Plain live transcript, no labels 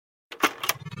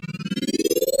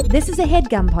This is a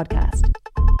HeadGum podcast.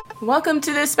 Welcome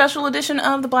to this special edition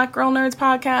of the Black Girl Nerds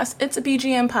podcast. It's a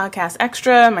BGM podcast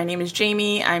extra. My name is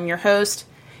Jamie. I'm your host.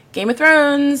 Game of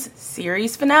Thrones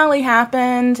series finale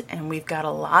happened, and we've got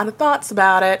a lot of thoughts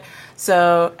about it.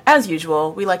 So, as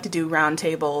usual, we like to do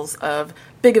roundtables of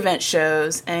big event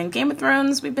shows, and Game of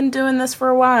Thrones, we've been doing this for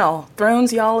a while.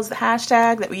 Thrones, y'all, is the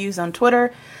hashtag that we use on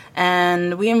Twitter,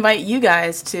 and we invite you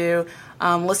guys to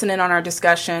listen in on our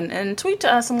discussion and tweet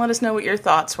to us and let us know what your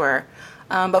thoughts were.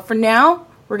 But for now,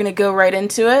 we're going to go right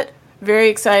into it. Very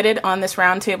excited on this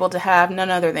roundtable to have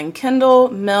none other than Kendall,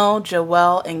 Mel,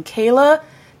 Joelle, and Kayla.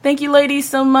 Thank you, ladies,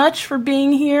 so much for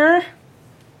being here.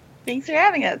 Thanks for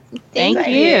having us. Thank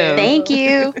you. Thank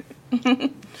you.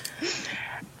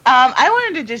 I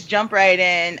wanted to just jump right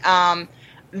in.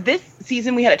 This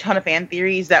season, we had a ton of fan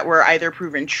theories that were either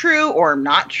proven true or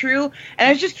not true. And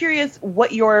I was just curious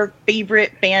what your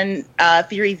favorite fan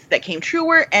theories that came true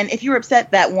were, and if you were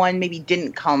upset that one maybe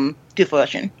didn't come to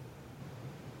fruition.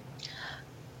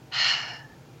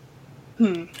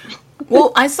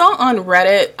 Well, I saw on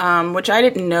Reddit, which I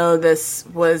didn't know this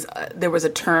was, there was a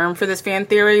term for this fan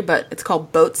theory, but it's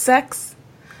called boat sex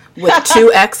with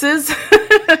two X's.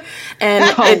 And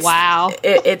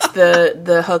it's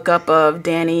the hookup of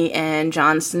Dany and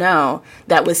Jon Snow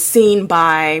that was seen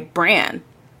by Bran.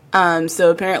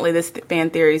 So apparently this fan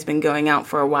theory has been going out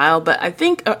for a while, but I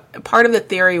think part of the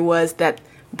theory was that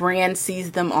Bran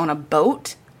sees them on a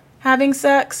boat having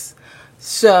sex.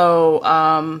 So,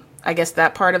 I guess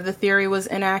that part of the theory was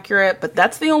inaccurate, but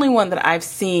that's the only one that I've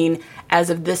seen as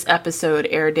of this episode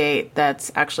air date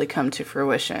that's actually come to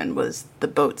fruition, was the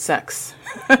boat sex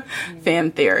fan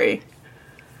theory.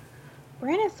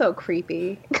 Bran is so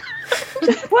creepy.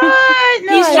 What?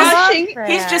 No,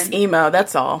 he's just emo,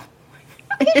 that's all.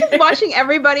 He's just watching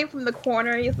everybody from the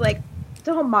corner. He's like,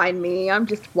 don't mind me. I'm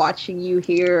just watching you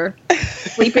here,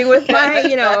 sleeping with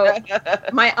my,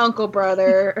 my uncle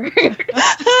brother.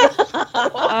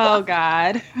 Oh,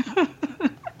 God.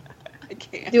 I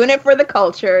can't. Doing it for the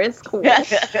culture. It's cool.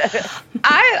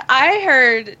 I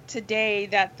heard today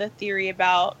that the theory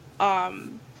about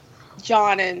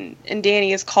Jon and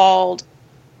Dany is called,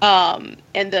 and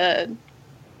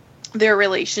their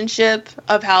relationship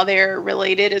of how they're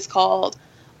related is called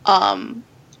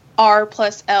R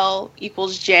plus L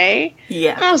equals J.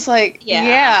 Yeah. And I was like,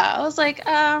 yeah. I was like,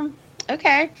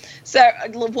 okay. So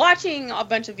watching a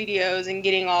bunch of videos and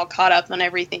getting all caught up on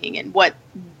everything and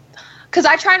because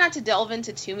I try not to delve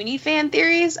into too many fan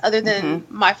theories other than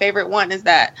my favorite one is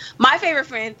that my favorite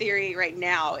fan theory right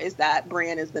now is that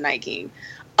Bran is the Night King.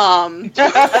 Oh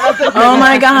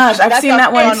my gosh, I've seen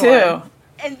that one too.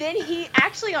 And then he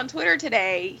actually on Twitter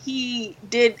today, he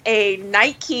did a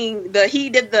Night King, he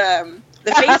did the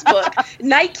Facebook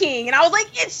Night King, and I was like,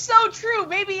 it's so true.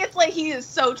 Maybe it's like he is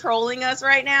so trolling us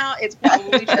right now. It's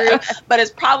probably true, but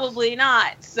it's probably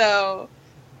not. So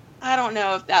I don't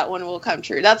know if that one will come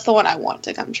true. That's the one I want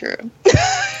to come true.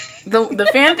 The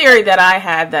fan theory that I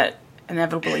had that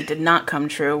inevitably did not come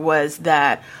true was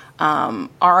that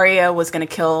Arya was going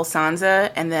to kill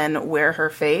Sansa and then wear her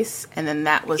face, and then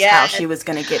that was how she was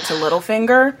going to get to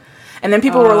Littlefinger. And then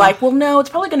people were like, well, no,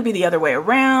 it's probably going to be the other way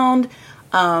around.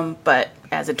 But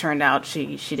as it turned out,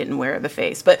 she didn't wear the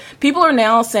face. But people are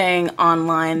now saying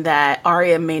online that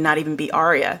Arya may not even be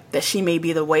Arya, that she may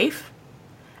be the waif.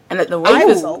 And that the waif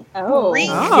is...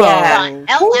 Yeah.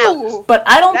 But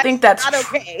I don't think that's... not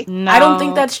okay. No. I don't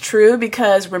think that's true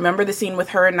because remember the scene with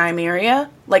her and Nymeria?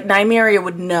 Like, Nymeria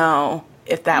would know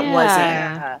if that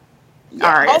wasn't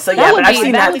Arya. So yeah, but I've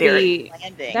seen that theory.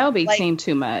 That would be seem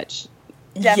too much.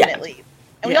 Definitely. Yeah.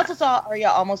 And we also saw Arya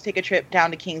almost take a trip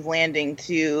down to King's Landing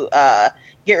to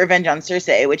get revenge on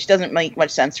Cersei, which doesn't make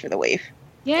much sense for the waif.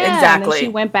 Yeah, exactly. And then she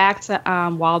went back to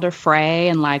Walder Frey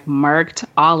and murked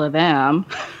all of them.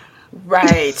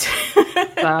 Right.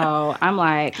 So I'm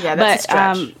like, that's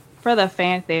a stretch. For the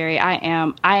fan theory, I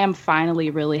am finally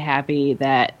really happy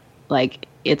that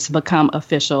it's become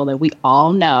official that we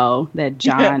all know that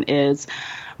Jon is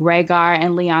Rhaegar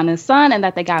and Lyanna's son, and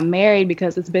that they got married,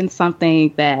 because it's been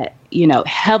something that,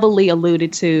 heavily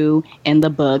alluded to in the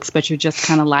books, but you're just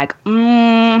kind of like,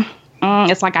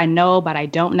 it's like I know, but I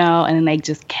don't know. And then they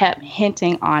just kept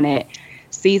hinting on it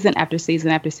season after season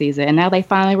after season. And now they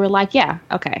finally were like, yeah,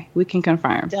 okay, we can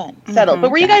confirm. Done. Settled. But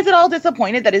were you guys at all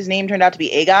disappointed that his name turned out to be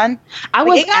Aegon? I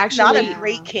was Aegon's actually not a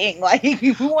great king.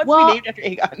 Who wants to be named after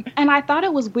Aegon? And I thought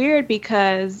it was weird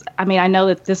because, I know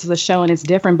that this is a show and it's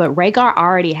different, but Rhaegar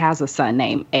already has a son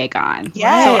named Aegon.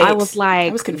 Yes. So I was like,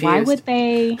 I was confused. Why would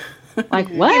they...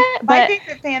 what? My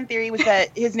favorite fan theory was that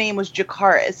his name was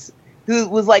Jacaerys, who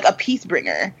was a peace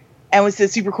bringer. and was a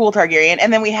super cool Targaryen.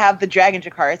 And then we have the Dragon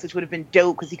Dracarys, which would have been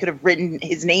dope because he could have ridden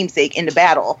his namesake into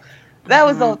battle. That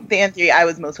was the fan theory I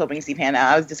was most hoping to see pan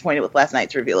out. I was disappointed with last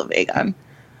night's reveal of Aegon.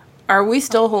 Are we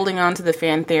still holding on to the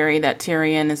fan theory that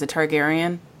Tyrion is a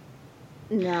Targaryen?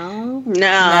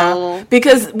 No.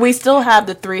 Because we still have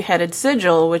the three-headed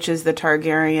sigil, which is the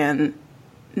Targaryen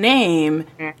name,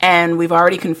 and we've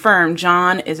already confirmed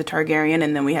Jon is a Targaryen,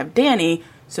 and then we have Dany,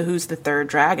 so who's the third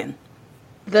dragon?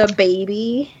 The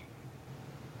baby.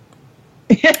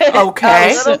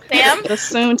 Okay. Little Sam? The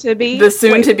soon-to-be. The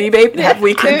soon-to-be baby. Have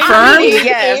we confirmed?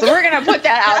 Yes, we're gonna put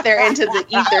that out there into the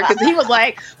ether because he was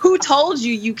like, "Who told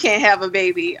you can't have a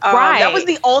baby?" Right. That was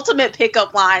the ultimate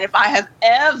pickup line if I have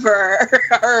ever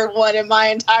heard one in my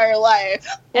entire life.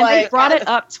 And they brought it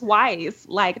up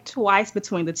twice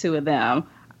between the two of them.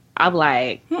 I'm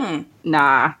like,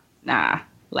 nah.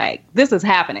 Like, this is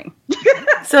happening.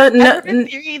 So I heard a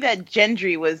theory that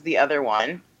Gendry was the other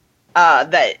one.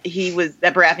 That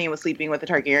Baratheon was sleeping with a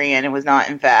Targaryen and was not,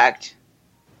 in fact,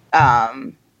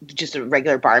 just a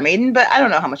regular barmaiden. But I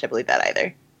don't know how much I believe that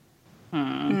either.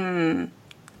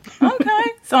 Okay.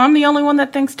 So I'm the only one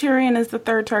that thinks Tyrion is the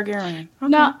third Targaryen. Okay.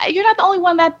 No, you're not the only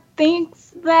one that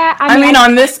thinks that. I mean,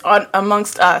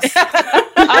 amongst us.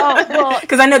 Oh, well,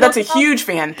 Because I know that's a huge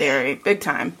fan theory, big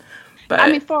time. But I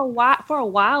mean, for a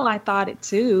while, I thought it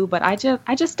too, but I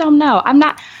just don't know. I'm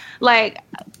not like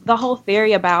the whole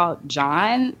theory about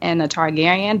Jon and a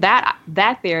Targaryen.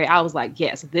 That theory, I was like,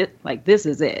 yes, this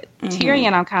is it.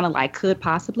 Tyrion, I'm kind of like, could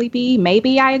possibly be.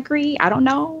 Maybe I agree. I don't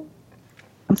know.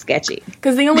 I'm sketchy.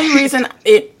 Because the only reason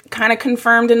it kind of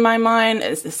confirmed in my mind,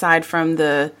 is aside from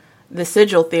the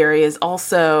sigil theory, is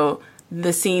also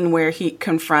the scene where he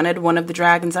confronted one of the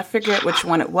dragons. I forget which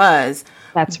one it was.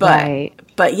 That's right.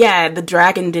 But yeah, the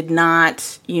dragon did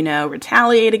not,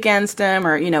 retaliate against him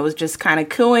or, was just kind of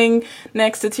cooing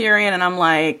next to Tyrion. And I'm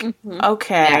like,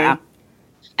 okay. Yeah.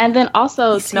 And then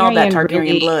also, he smelled that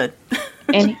Targaryen blood.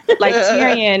 And like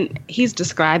Tyrion, he's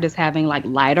described as having like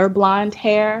lighter blonde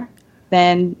hair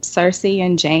than Cersei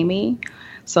and Jaime.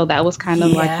 So that was kind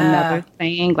of like another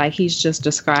thing. Like he's just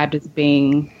described as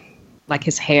being like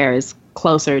his hair is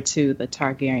closer to the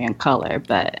Targaryen color,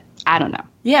 but I don't know.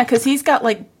 Yeah, because he's got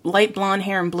like light blonde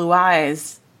hair and blue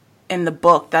eyes in the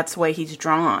book. That's the way he's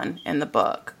drawn in the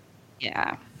book.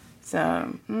 Yeah.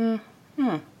 So,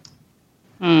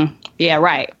 yeah,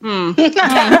 right.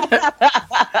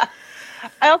 I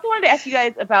also wanted to ask you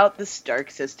guys about the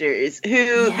Stark sisters,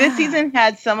 who this season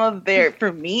had some of their,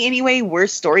 for me anyway,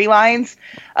 worst storylines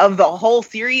of the whole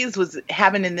series was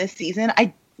happened in this season.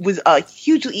 I was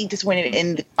hugely disappointed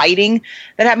in the fighting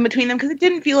that happened between them because it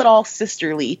didn't feel at all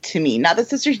sisterly to me. Not that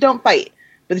sisters don't fight,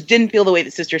 but it didn't feel the way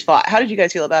that sisters fought. How did you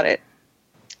guys feel about it?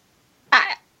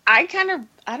 I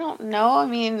don't know. I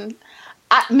mean,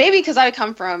 maybe because I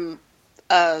come from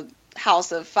a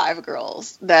house of 5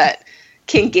 girls that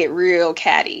can get real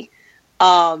catty.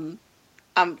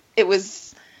 It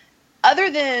was, other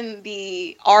than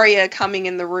the Arya coming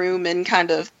in the room and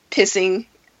kind of pissing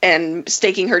and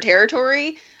staking her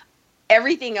territory,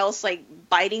 everything else, like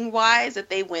biting wise, that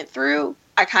they went through,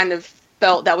 I kind of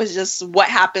felt that was just what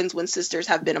happens when sisters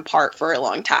have been apart for a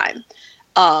long time,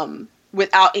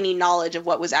 without any knowledge of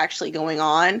what was actually going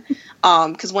on.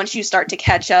 Because once you start to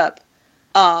catch up,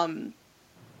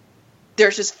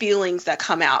 there's just feelings that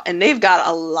come out, and they've got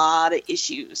a lot of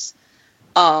issues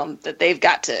that they've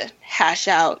got to hash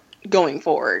out going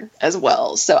forward as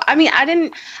well. So, I mean, I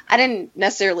didn't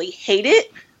necessarily hate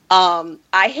it.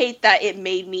 I hate that it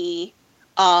made me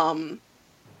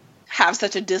have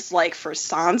such a dislike for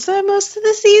Sansa most of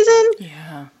the season.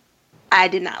 Yeah. I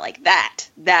did not like that.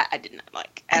 That I did not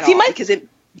like at all. Because it,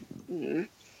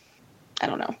 I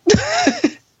don't know.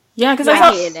 Yeah, because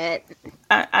I hated it.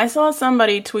 I saw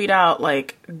somebody tweet out,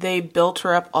 like, they built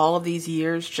her up all of these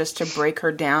years just to break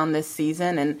her down this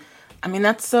season. And, I mean,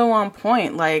 that's so on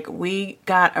point. Like, we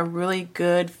got a really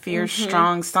good, fierce,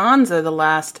 strong Sansa the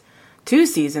last 2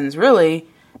 seasons, really.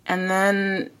 And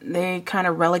then they kind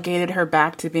of relegated her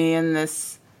back to being the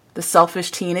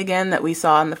selfish teen again that we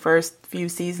saw in the first few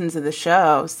seasons of the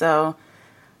show. So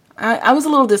I was a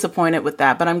little disappointed with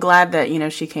that. But I'm glad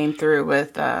that, she came through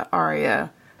with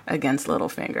Arya against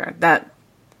Littlefinger.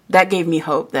 That gave me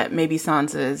hope that maybe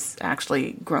Sansa is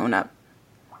actually grown up.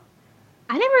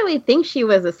 I didn't really think she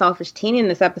was a selfish teen in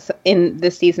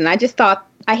this season. I just thought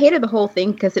I hated the whole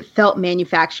thing because it felt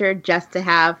manufactured just to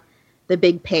have the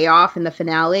big payoff in the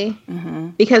finale.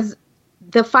 Because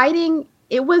the fighting,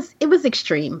 it was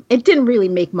extreme. It didn't really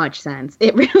make much sense.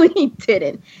 It really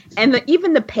didn't. And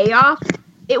even the payoff,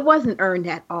 it wasn't earned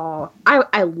at all.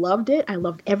 I loved it. I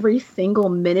loved every single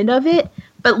minute of it.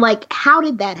 But, like, how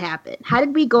did that happen? How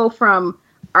did we go from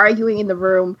arguing in the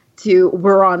room to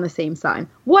we're on the same side?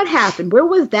 What happened? Where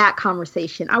was that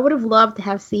conversation? I would have loved to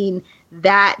have seen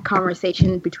that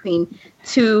conversation between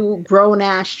two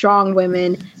grown-ass, strong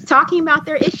women talking about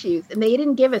their issues. And they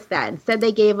didn't give us that. Instead,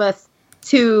 they gave us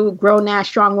two grown-ass,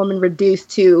 strong women reduced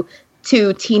to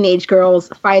two teenage girls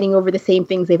fighting over the same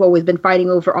things they've always been fighting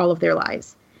over all of their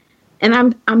lives.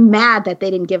 And I'm mad that they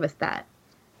didn't give us that.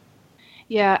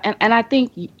 Yeah, and I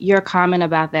think your comment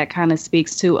about that kind of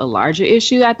speaks to a larger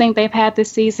issue I think they've had this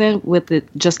season with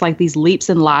just like these leaps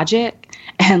in logic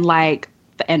and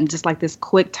just like this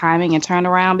quick timing and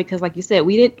turnaround, because like you said,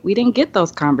 we didn't get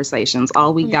those conversations.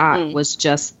 All we got was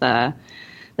just the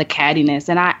cattiness.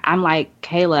 And I'm like,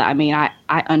 Kayla, I mean, I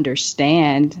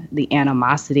understand the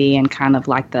animosity and kind of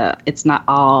like it's not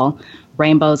all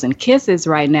rainbows and kisses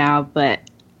right now, but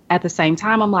at the same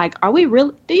time, I'm like, are you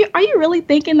really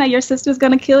thinking that your sister's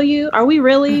going to kill you? Are we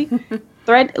really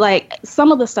like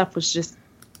some of the stuff was just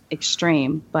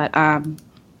extreme, but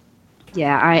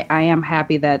yeah, I am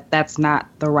happy that that's not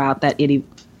the route that it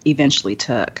eventually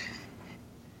took.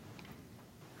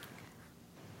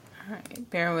 All right,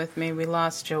 bear with me. We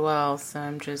lost Joelle, so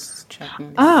I'm just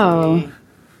checking to see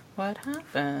what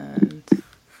happened.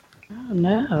 Oh,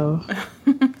 no.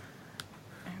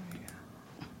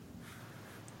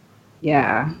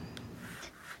 Yeah.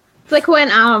 It's like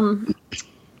when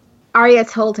Arya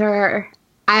told her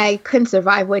I couldn't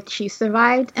survive what she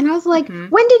survived. And I was like,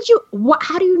 when did you,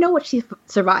 how do you know what she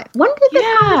survived? When did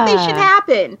this conversation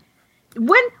happen? I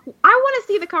want to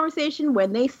see the conversation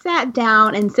when they sat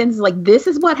down and since like, this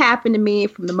is what happened to me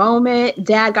from the moment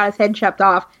Dad got his head chopped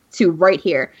off to right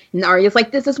here. And Arya's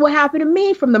like, this is what happened to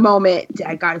me from the moment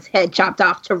Dad got his head chopped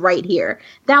off to right here.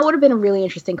 That would have been a really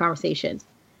interesting conversation.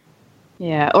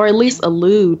 Yeah, or at least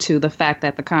allude to the fact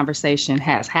that the conversation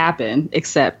has happened,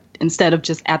 except instead of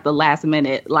just at the last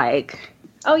minute, like,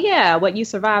 oh yeah, what you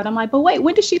survived. I'm like, but wait,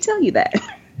 when did she tell you that?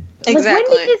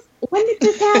 Exactly. Like, when did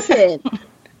this happen?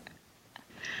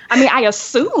 I mean, I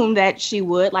assume that she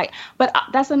would, like, but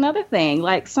that's another thing.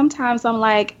 Like, sometimes I'm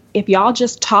like, if y'all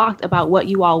just talked about what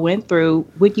you all went through,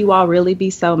 would you all really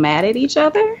be so mad at each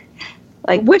other?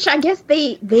 Like, which I guess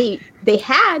they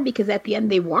had, because at the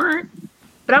end they weren't.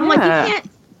 But I'm like,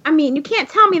 you can't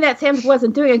tell me that Sansa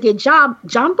wasn't doing a good job.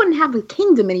 Jon wouldn't have a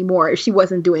kingdom anymore if she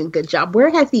wasn't doing a good job. Where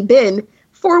has he been?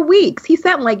 4 weeks. He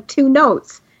sent like 2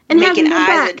 notes. And making eyes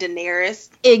back. at Daenerys.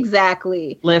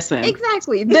 Exactly. Listen.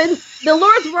 Exactly. The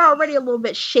lords were already a little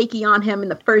bit shaky on him in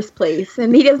the first place.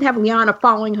 And he doesn't have Lyanna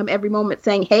following him every moment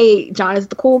saying, hey, Jon is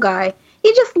the cool guy.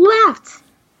 He just left.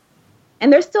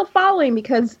 And they're still following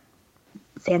because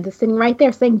Sansa's sitting right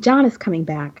there saying, Jon is coming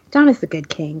back. Jon is the good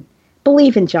king.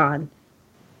 Believe in Jon,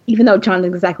 even though Jon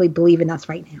doesn't exactly believe in us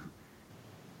right now.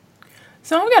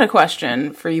 So I've got a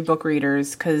question for you book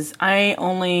readers, because I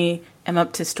only am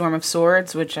up to Storm of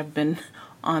Swords, which I've been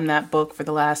on that book for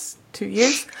the last 2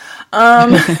 years.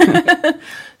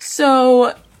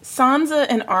 So Sansa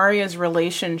and Arya's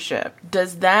relationship, do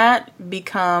they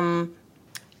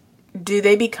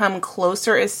become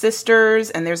closer as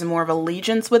sisters and there's more of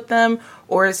allegiance with them?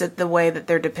 Or is it the way that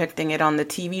they're depicting it on the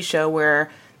TV show where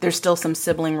there's still some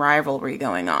sibling rivalry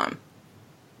going on?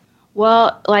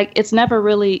 Well, like, it's never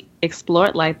really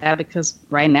explored like that because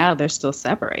right now they're still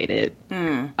separated.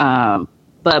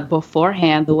 But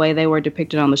beforehand, the way they were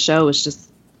depicted on the show was just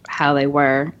how they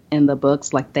were in the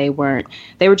books. Like, they were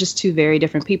just two very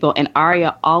different people. And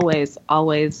Arya always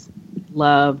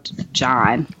loved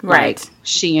Jon. Right. Like,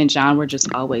 she and Jon were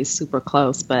just always super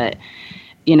close. But,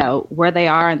 you know, where they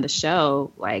are in the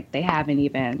show, like, they haven't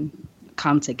even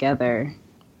come together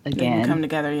again. They haven't come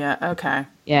together yet. Okay.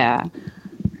 Yeah.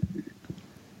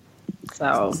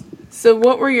 So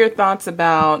what were your thoughts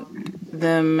about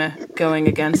them going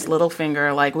against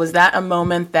Littlefinger? Like, was that a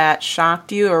moment that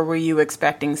shocked you, or were you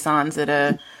expecting Sansa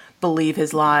to believe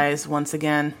his lies once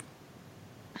again?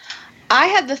 I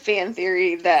had the fan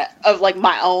theory of like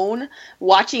my own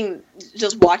watching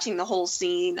the whole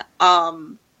scene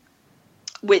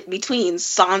between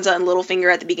Sansa and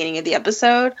Littlefinger at the beginning of the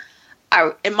episode.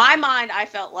 In my mind, I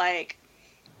felt like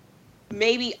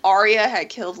maybe Arya had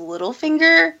killed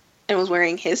Littlefinger and was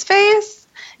wearing his face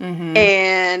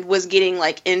and was getting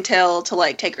like intel to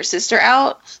like take her sister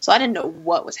out. So I didn't know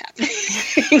what was happening.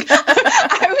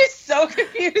 I was so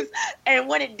confused. And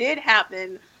when it did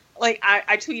happen, like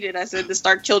I tweeted, I said, the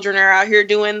Stark children are out here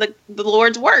doing the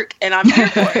Lord's work, and I'm here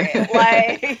for it.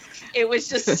 Like, it was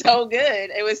just so good.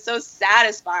 It was so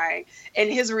satisfying. And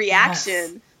his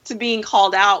reaction to being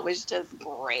called out was just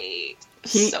great.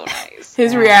 So nice.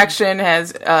 His reaction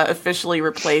has officially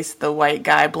replaced the white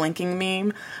guy blinking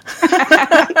meme.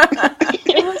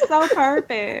 It was so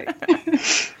perfect.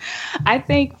 I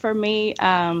think for me,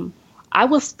 I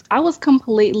was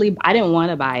completely, I didn't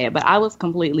want to buy it, but I was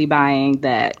completely buying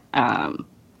that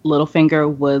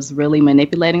Littlefinger was really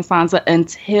manipulating Sansa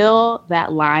until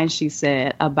that line she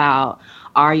said about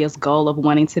Arya's goal of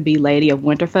wanting to be Lady of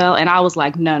Winterfell. And I was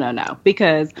like, no,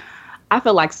 because I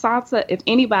feel like Sansa, if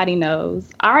anybody knows,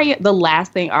 Arya, the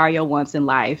last thing Arya wants in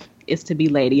life is to be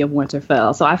Lady of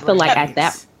Winterfell. So I feel like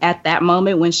at that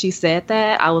moment when she said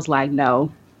that, I was like,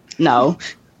 no.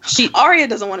 Arya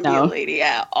doesn't want to be a lady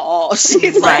at all.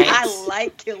 She's like, I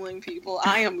like killing people.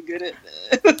 I am good at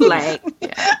this.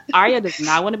 Arya does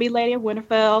not want to be Lady of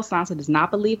Winterfell. Sansa does not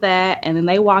believe that. And then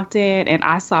they walked in, and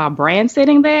I saw Bran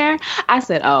sitting there. I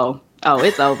said, oh,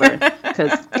 it's over.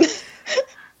 Because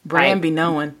Bran be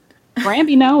knowing. Bran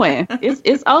be knowing.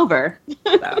 It's over.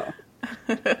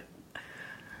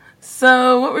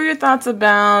 So, what were your thoughts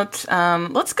about,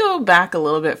 let's go back a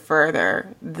little bit further,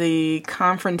 the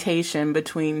confrontation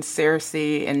between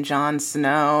Cersei and Jon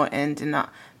Snow and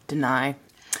Denai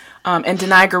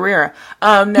Guerrera.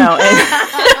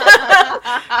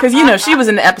 Because, she was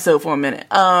in the episode for a minute,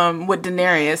 with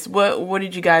Daenerys. What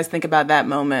did you guys think about that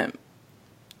moment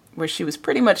where she was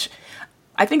pretty much,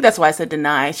 I think that's why I said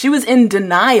deny. She was in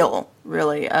denial,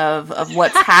 really, of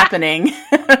what's happening.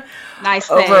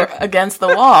 Nice over against the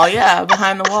wall,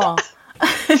 behind the wall.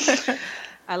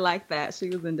 I like that. She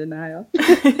was in denial.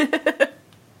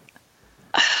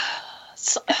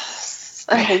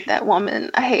 I hate that woman.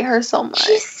 I hate her so much.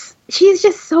 She's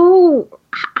just so,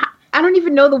 I don't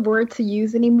even know the word to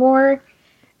use anymore.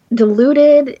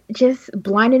 Deluded, just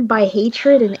blinded by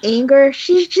hatred and anger.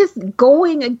 She's just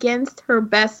going against her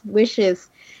best wishes.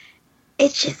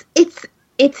 It's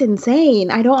insane.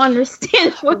 I don't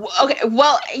understand. Okay,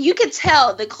 well, you could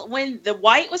tell when the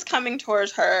white was coming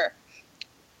towards her,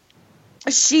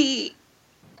 she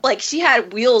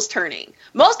had wheels turning.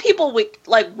 Most people would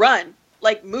run,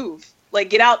 move,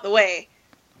 get out the way.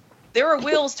 There were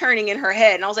wheels turning in her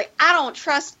head, and I was like, I don't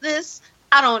trust this.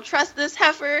 I don't trust this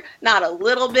heifer, not a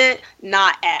little bit,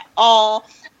 not at all.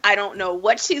 I don't know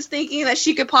what she's thinking that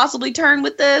she could possibly turn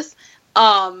with this.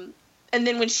 And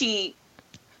then when she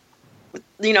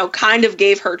kind of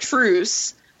gave her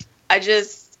truce, I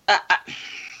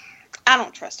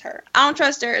don't trust her. I don't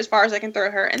trust her as far as I can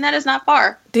throw her, and that is not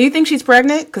far. Do you think she's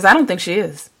pregnant? Because I don't think she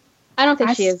is. I don't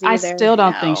think she is either. I still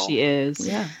don't think she is.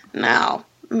 Yeah. No.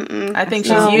 I think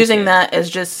she's using that as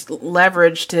just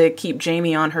leverage to keep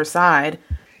Jaime on her side.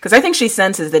 Because I think she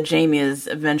senses that Jaime is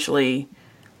eventually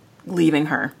leaving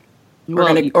her.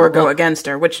 Or go against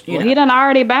her, which, he done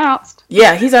already bounced.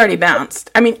 Yeah, he's already bounced.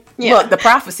 I mean, look, the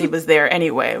prophecy was there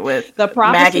anyway with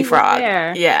Maggie Frog.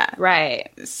 There. Yeah. Right.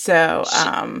 So,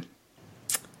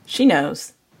 she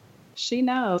knows. She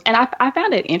knows. And I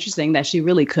found it interesting that she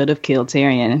really could have killed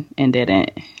Tyrion and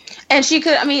didn't. And she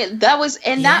could, that was,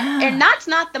 and that's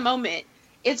not the moment.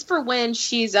 It's for when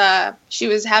she was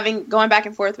going back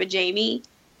and forth with Jaime,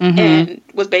 and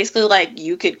was basically like,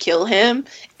 you could kill him.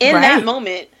 In that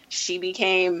moment, she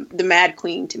became the Mad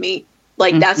Queen to me.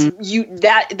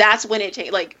 That's when it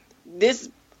changed. This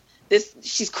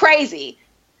she's crazy.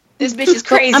 This bitch is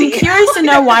crazy. I'm curious to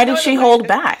know, why did she hold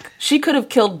back? She could have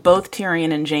killed both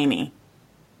Tyrion and Jaime.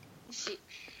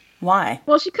 Why?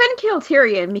 Well, she couldn't kill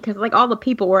Tyrion because all the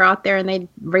people were out there and they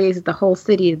razed the whole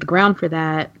city to the ground for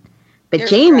that. But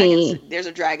Jaime, there's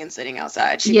a dragon sitting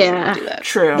outside. She doesn't do that.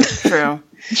 True.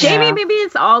 Jaime, maybe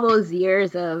it's all those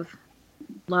years of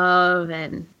love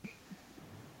and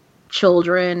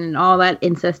children and all that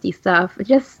incesty stuff.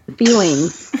 Just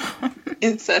feelings.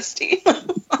 Incesty.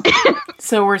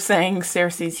 So we're saying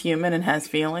Cersei's human and has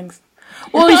feelings?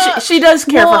 Well, she does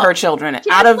care for her children.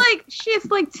 She has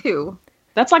two.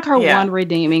 That's her one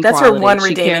redeeming quality. That's her one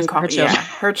redeeming quality. Yeah,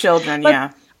 her children,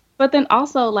 But then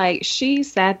also, she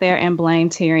sat there and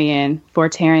blamed Tyrion for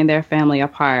tearing their family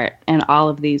apart and all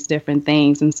of these different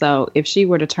things. And so if she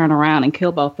were to turn around and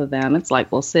kill both of them, it's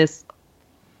like, well, sis,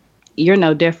 you're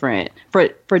no different.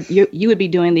 For you would be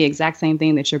doing the exact same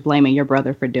thing that you're blaming your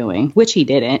brother for doing, which he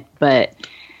didn't. But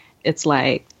it's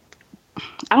like,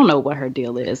 I don't know what her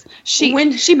deal is. She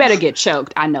better get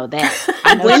choked. I know that.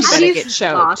 I know she better get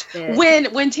choked.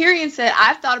 When Tyrion said,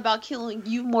 "I've thought about killing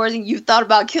you more than you've thought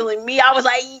about killing me," I was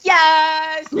like,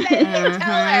 "Yes, tell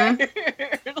her."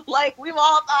 We've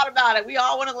all thought about it. We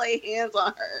all want to lay hands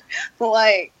on her.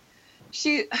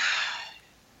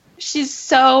 She's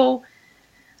so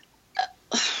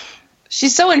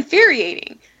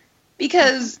infuriating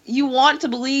because you want to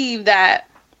believe that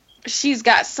she's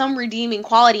got some redeeming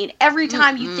quality, and every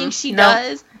time you think she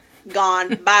does,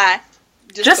 gone, bye.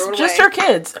 Just her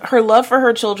kids. Her love for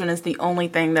her children is the only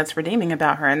thing that's redeeming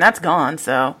about her, and that's gone.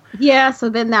 So yeah, so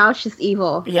then now it's just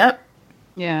evil. Yep.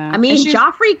 Yeah. I mean,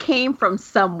 Joffrey came from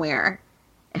somewhere,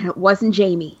 and it wasn't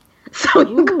Jaime. So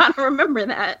you gotta remember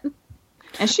that.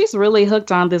 And she's really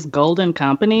hooked on this golden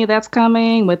company that's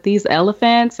coming with these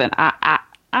elephants, and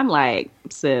I'm like,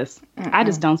 sis, I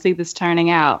just don't see this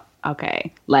turning out.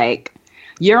 Okay, like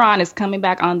Euron is coming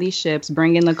back on these ships,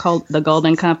 bringing the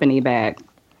golden company back.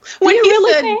 When he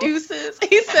said deuces,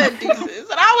 and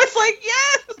I was like,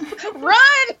 yes,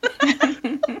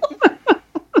 run.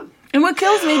 And what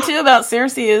kills me too about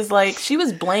Cersei is like she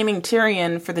was blaming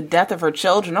Tyrion for the death of her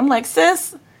children. I'm like,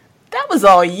 sis, that was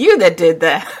all you that did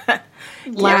that.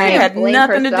 Like, had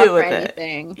nothing to do with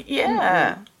it.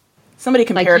 Yeah. Somebody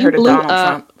compared her to Donald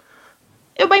Trump.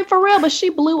 I mean, for real, but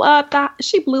she blew up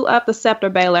the scepter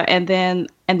Baylor, and then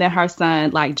her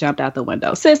son like jumped out the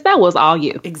window. Sis, that was all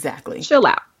you. Exactly. Chill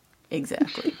out.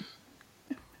 Exactly.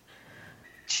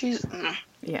 She's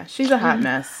a hot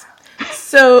mess.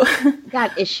 So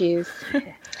got issues.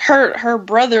 Her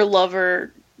brother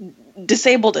lover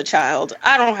disabled a child.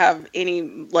 I don't have any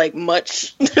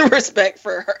much respect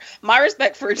for her. My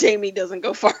respect for Jaime doesn't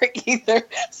go far either.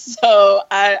 So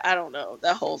I don't know.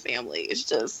 That whole family is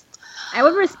just. I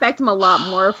would respect him a lot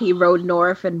more if he rode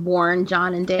north and warned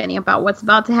Jon and Dany about what's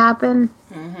about to happen.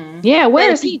 Mm-hmm. Yeah, where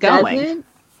is he going?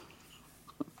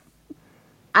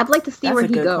 I'd like to see where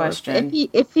he goes. Question.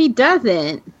 If he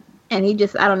doesn't, and he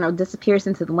just, I don't know, disappears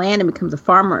into the land and becomes a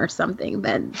farmer or something,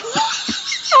 then...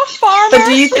 A farmer? But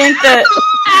do you think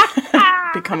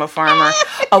that... become a farmer.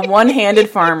 A one-handed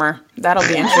farmer. That'll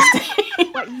be interesting.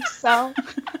 What you sell?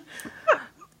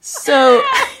 So...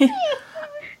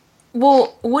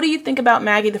 Well, what do you think about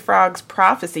Maggie the Frog's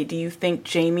prophecy? Do you think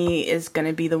Jaime is going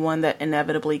to be the one that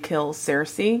inevitably kills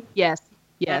Cersei? Yes.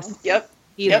 Yep.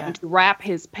 He's going to wrap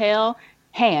his pale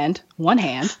one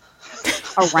hand,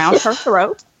 around her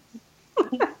throat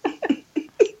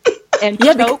and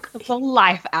choke the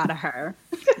life out of her.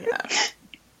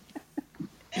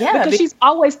 Yeah, because she's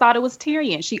always thought it was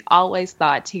Tyrion. She always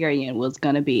thought Tyrion was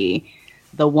going to be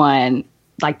the one,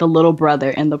 like the little brother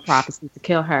in the prophecy to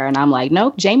kill her. And I'm like,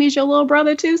 nope, Jaime's your little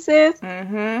brother too, sis.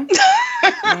 Mm-hmm.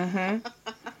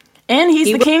 And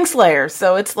he's the Kingslayer,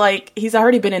 so it's like he's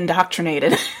already been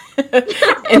indoctrinated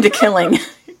into killing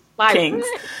kings.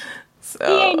 So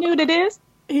he ain't new to this.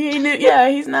 He ain't new. Yeah,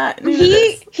 he's not new to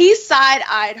this. He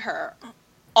side-eyed her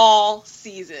all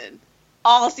season.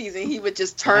 All season, he would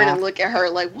just turn and look at her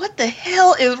like, what the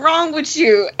hell is wrong with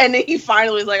you? And then he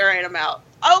finally was like, all right, I'm out.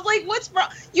 I was like, what's wrong?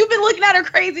 You've been looking at her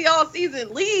crazy all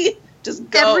season. Leave. Just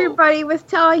go. Everybody was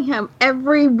telling him.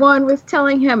 Everyone was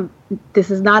telling him, this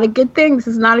is not a good thing. This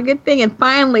is not a good thing. And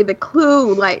finally, the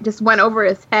clue just went over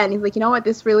his head. And he's like, you know what?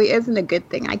 This really isn't a good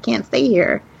thing. I can't stay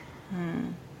here.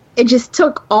 It just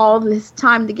took all this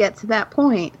time to get to that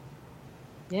point.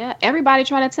 Yeah, everybody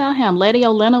tried to tell him. Lady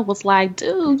Olenna was like,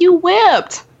 dude, you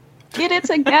whipped. Get it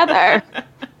together.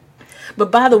 But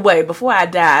by the way, before I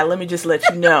die, let me just let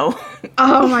you know.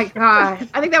 Oh my God.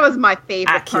 I think that was my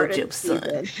favorite part of the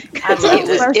son. I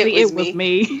loved it. It was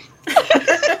me.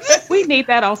 We need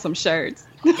that on some shirts.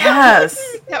 Yes.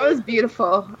 That was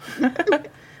beautiful. I'm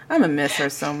going to miss her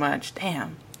so much.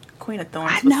 Damn. Queen of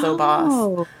Thorns was so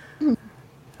boss.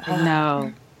 I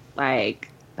know.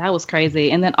 That was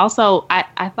crazy. And then also,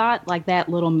 I thought that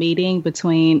little meeting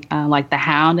between the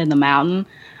Hound and the Mountain,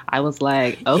 I was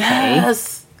like, okay.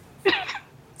 Yes.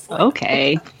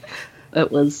 Okay.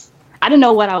 It was, I didn't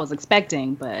know what I was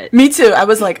expecting, but. Me too. I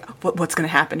was like, what's going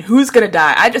to happen? Who's going to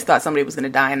die? I just thought somebody was going to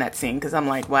die in that scene because I'm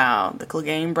like, wow, the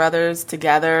Clegane brothers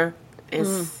together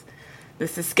this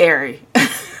is scary.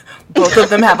 Both of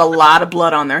them have a lot of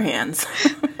blood on their hands.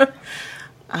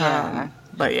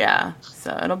 But yeah,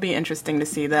 so it'll be interesting to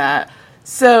see that.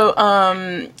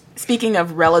 So, speaking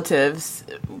of relatives,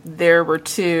 there were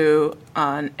two,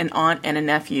 an aunt and a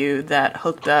nephew that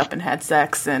hooked up and had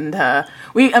sex, and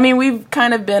we've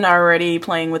kind of been already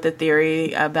playing with the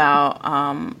theory about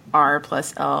R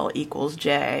plus L equals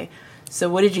J. So,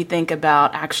 what did you think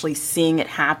about actually seeing it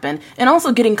happen, and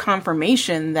also getting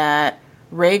confirmation that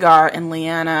Rhaegar and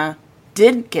Lyanna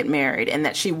did get married, and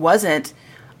that she wasn't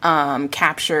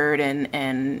captured,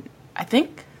 and I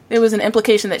think there was an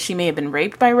implication that she may have been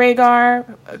raped by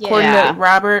Rhaegar, according to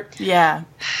Robert. Yeah.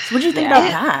 So what did you think about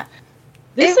that?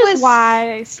 This is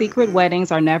why secret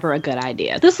weddings are never a good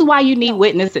idea. This is why you need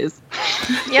witnesses.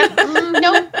 Yep.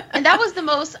 No, and that was the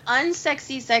most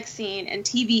unsexy sex scene in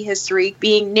TV history,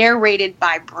 being narrated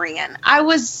by Bran. I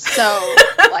was so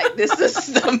like, this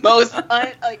is the most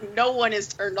like, no one is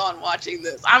turned on watching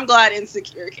this. I'm glad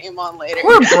Insecure came on later.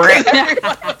 Poor Bran.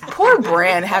 Poor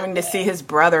Bran having to see his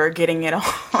brother getting it on.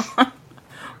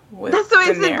 That's why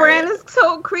I said Bran is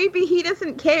so creepy. He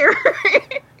doesn't care.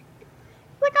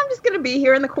 Like, I'm just gonna be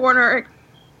here in the corner.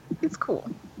 It's cool.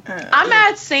 I'm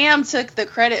mad Sam took the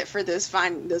credit for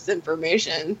finding this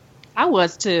information. I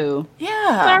was too.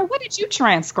 Yeah. Sir, what did you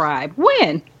transcribe?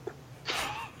 When?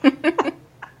 We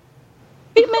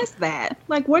missed that.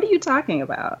 Like, what are you talking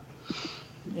about?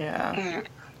 Yeah.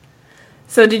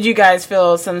 So did you guys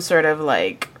feel some sort of,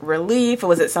 like, relief?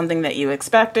 Was it something that you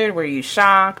expected? Were you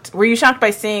shocked? Were you shocked by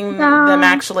seeing them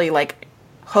actually, like,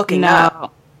 hooking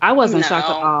up? I wasn't shocked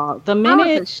at all. I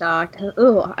wasn't shocked.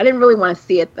 Ugh, I didn't really want to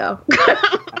see it, though.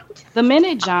 The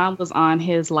minute John was on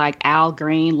his, like, Al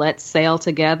Green, let's sail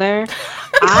together,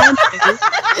 I knew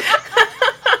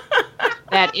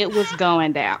that it was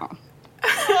going down.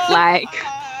 Like,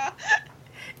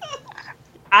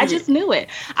 I just knew it.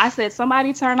 I said,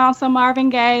 somebody turn on some Marvin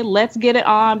Gaye. Let's get it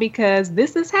on because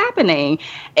this is happening.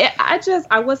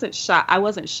 I wasn't shocked. I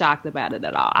wasn't shocked about it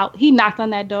at all. He knocked on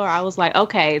that door. I was like,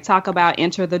 okay, talk about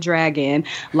Enter the Dragon.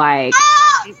 Like,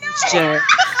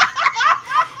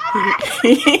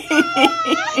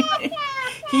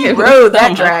 he rode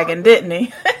that dragon, didn't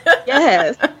he?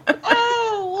 Yes.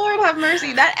 Oh, Lord have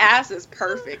mercy. That ass is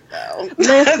perfect, though.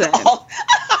 Listen.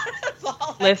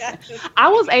 Listen, I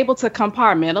was able to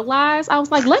compartmentalize. I was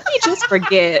like, let me just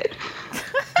forget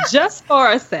just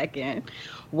for a second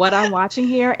what I'm watching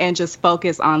here and just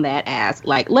focus on that ass.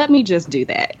 Like, let me just do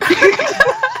that.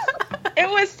 It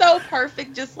was so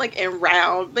perfect, just like in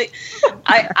round. But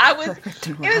it was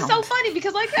so funny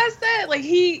because, like I said, like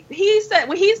he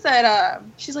said,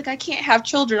 she's like, I can't have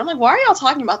children. I'm like, why are y'all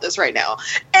talking about this right now?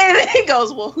 And then he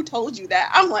goes, well, who told you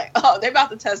that? I'm like, oh, they're about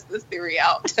to test this theory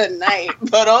out tonight.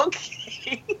 But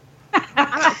okay.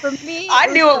 For me, I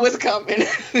knew it was coming.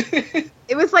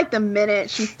 It was like the minute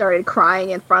she started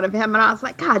crying in front of him, and I was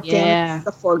like, God damn, it's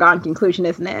a foregone conclusion,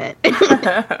 isn't it?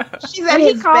 She's at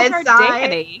his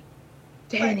bedside.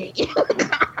 Danny.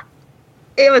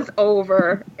 It was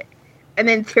over. And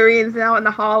then Tyrion's now in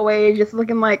the hallway just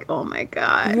looking like, oh my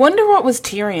God. Wonder what was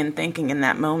Tyrion thinking in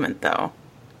that moment, though.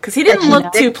 Because he didn't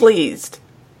look too pleased.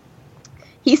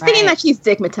 He's thinking that she's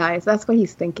stigmatized. That's what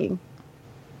he's thinking.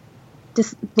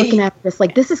 Just looking at this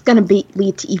like, this is going to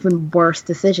lead to even worse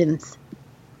decisions.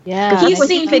 Yeah. He's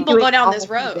seen people go down this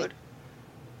road.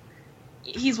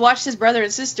 He's watched his brother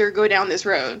and sister go down this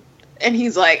road. And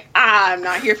he's like, I'm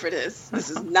not here for this.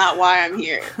 This is not why I'm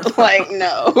here. Like,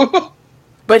 no.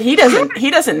 But he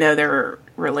doesn't know their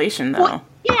relation, though. Well,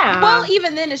 yeah. Well,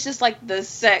 even then, it's just like the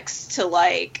sex to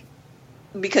like,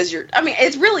 because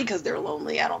it's really because they're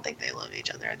lonely. I don't think they love each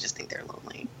other. I just think they're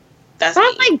lonely. That's but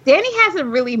I'm like, Danny hasn't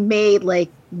really made like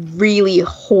really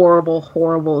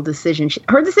horrible decisions.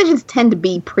 Her decisions tend to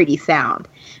be pretty sound.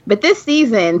 But this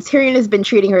season, Tyrion has been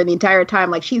treating her the entire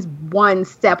time like she's one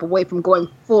step away from going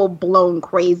full-blown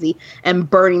crazy and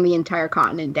burning the entire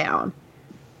continent down.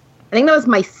 I think that was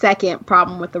my second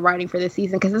problem with the writing for this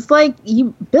season, because it's like,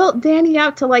 you built Dany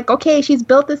out to like, okay, she's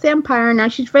built this empire, now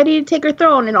she's ready to take her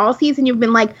throne, and all season you've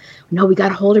been like, no, we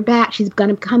gotta hold her back, she's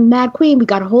gonna become Mad Queen, we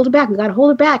gotta hold her back,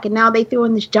 and now they throw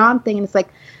in this Jon thing, and it's like,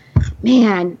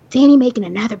 man, Dany making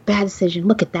another bad decision,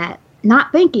 look at that,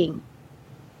 not thinking.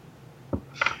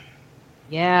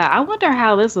 Yeah, I wonder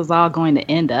how this is all going to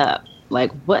end up.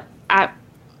 Like, where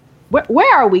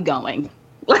are we going?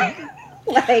 Like,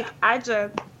 I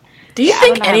just... Do you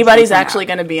think anybody's actually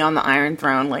going to be on the Iron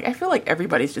Throne? Like, I feel like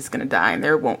everybody's just going to die, and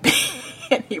there won't be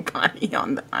anybody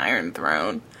on the Iron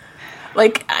Throne.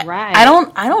 Like, I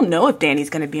don't know if Dany's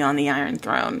going to be on the Iron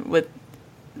Throne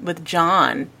with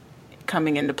Jon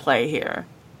coming into play here.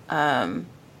 And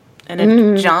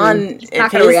if Jon,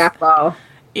 not going to react well.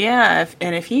 Yeah,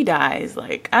 if he dies,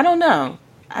 like, I don't know.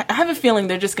 I have a feeling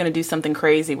they're just going to do something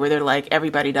crazy where they're like,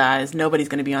 everybody dies, nobody's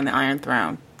going to be on the Iron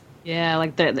Throne. Yeah,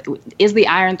 like, is the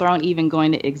Iron Throne even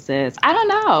going to exist? I don't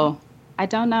know.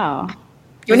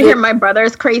 You want to hear my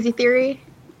brother's crazy theory?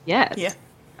 Yes. Yeah.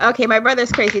 Okay, my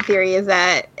brother's crazy theory is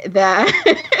that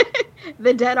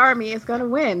the Dead Army is going to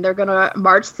win. They're going to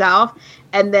march south,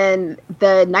 and then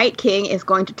the Night King is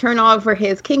going to turn over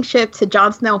his kingship to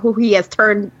Jon Snow, who he has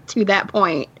turned to that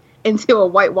point into a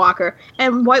White Walker,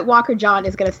 and White Walker Jon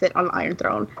is going to sit on the Iron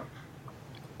Throne.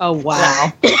 Oh,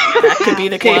 wow. That could be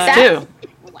the case, too.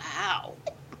 Wow.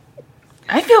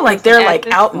 I feel like they're, like,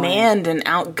 outmanned and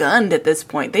outgunned at this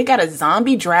point. They got a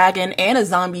zombie dragon and a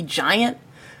zombie giant.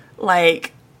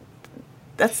 Like,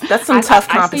 That's some tough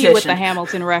competition. I see you with the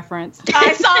Hamilton reference.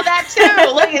 I saw that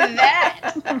too. Look at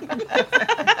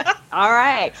that. All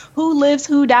right. Who lives,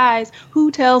 who dies,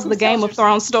 who tells the Game of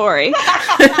Thrones story?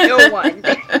 No one.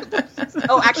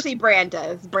 Oh, actually, Bran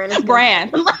does. Bran,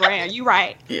 you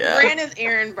right. Yeah. Bran is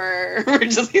Aaron Burr.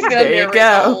 He's gonna There you narrate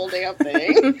go. the whole damn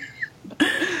thing.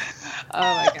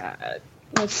 Oh my god.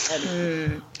 That's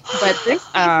funny. But this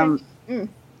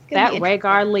that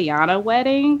Rhaegar Lyanna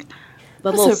wedding,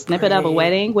 the little snippet of a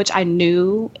wedding, which I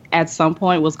knew at some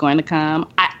point was going to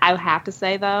come. I have to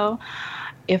say though,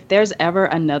 if there's ever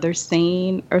another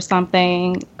scene or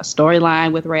something, a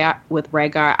storyline with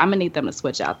Rhaegar, I'm gonna need them to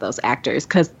switch out those actors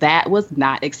because that was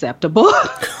not acceptable.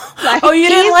 Oh, you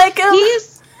didn't like him?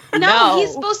 He's No.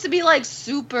 supposed to be like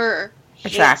super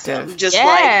Attractive. handsome, just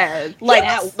Yes.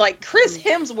 like Chris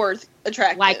Hemsworth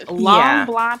attractive. Like long Yeah.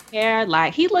 blonde hair,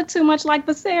 like he looked too much like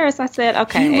Viserys. I said,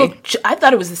 okay, I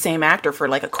thought it was the same actor for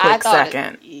like a quick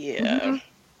second. Yeah.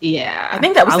 yeah. I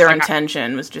think that was I their like,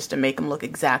 intention, was just to make him look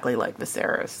exactly like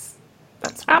Viserys.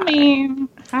 That's why. I mean,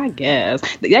 I guess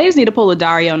they just need to pull a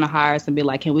Dario Naharis and be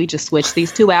like, can we just switch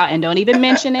these two out and don't even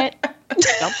mention it?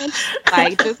 Don't mention it.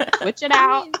 Like, just switch it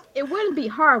out. I mean, it wouldn't be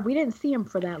hard. We didn't see him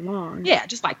for that long. Yeah,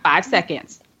 just like 5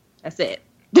 seconds. That's it.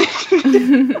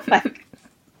 Like,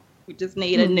 we just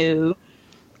need a new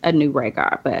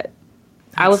Rhaegar. But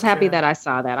I was happy that I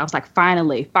saw that. I was like,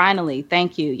 finally,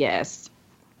 thank you. Yes.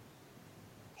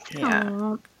 Yeah.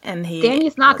 Aw. And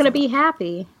Danny's not going to be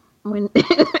happy when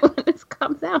this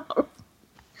comes out.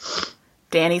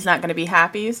 Danny's not going to be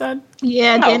happy, you said?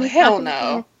 Yeah, Oh, Danny's hell not no.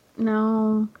 gonna be-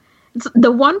 No.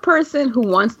 The one person who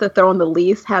wants the throne the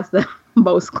least has the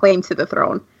most claim to the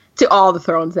throne, to all the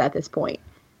thrones at this point.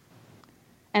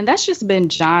 And that's just been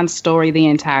Jon's story the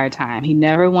entire time. He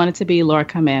never wanted to be Lord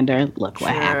Commander. Look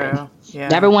what happened. Yeah.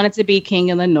 Never wanted to be King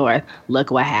in the North.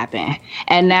 Look what happened.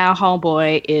 And now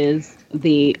Homeboy is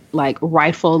the like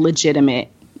rightful, legitimate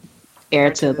heir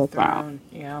to the throne.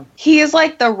 Yeah. He is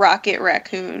like the Rocket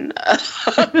Raccoon.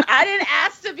 I didn't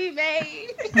ask to be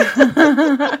made.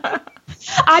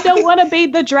 I don't want to be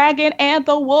the dragon and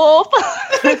the wolf.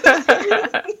 Because,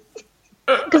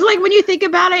 like, when you think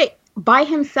about it, by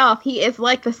himself, he is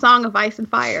like the Song of Ice and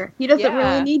Fire. He doesn't Yeah.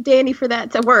 really need Danny for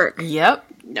that to work. Yep.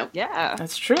 Nope. Yeah.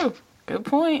 That's true. Good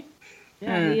point.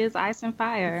 Yeah, he is ice and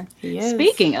fire. He is.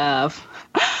 Speaking of,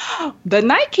 the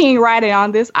Night King riding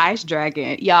on this ice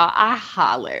dragon, y'all, I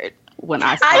hollered when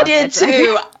I saw I did that dragon.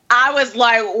 too. I was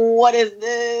like, what is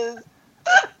this?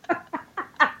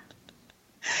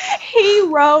 He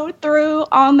rode through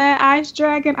on that ice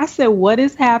dragon. I said, what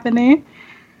is happening?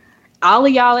 All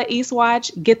of y'all at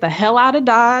Eastwatch, get the hell out of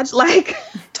Dodge. Like,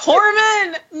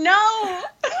 Tormund, no.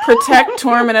 Protect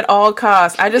Tormund at all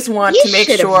costs. I just want He to make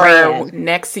should've sure ran.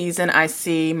 next season I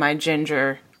see my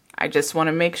Ginger. I just want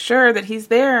to make sure that he's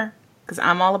there because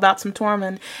I'm all about some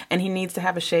Tormund and he needs to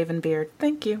have a shaven beard.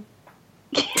 Thank you.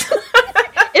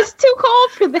 It's too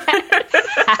cold for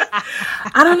that.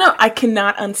 I don't know. I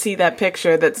cannot unsee that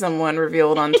picture that someone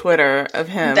revealed on Twitter of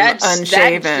him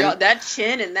unshaven. That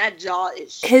chin and that jaw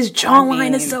is. His jawline I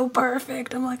mean- is so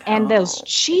perfect. I'm like, and oh. those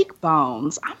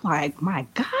cheekbones. I'm like, my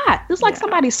God. It's like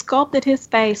somebody sculpted his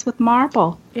face with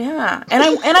marble. Yeah,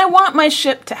 and I want my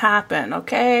ship to happen.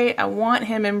 Okay, I want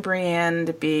him and Brienne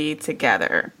to be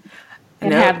together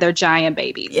And have their giant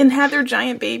babies. and have their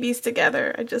giant babies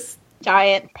together. I just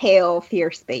Giant, pale,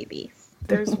 fierce babies.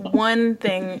 there's one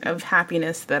thing of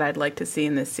happiness that I'd like to see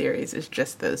in this series is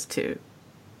just those two.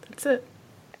 That's it.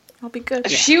 I'll be good.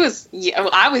 She was. Yeah,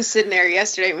 I was sitting there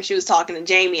yesterday when she was talking to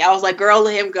Jamie. I was like, "Girl,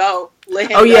 let him go.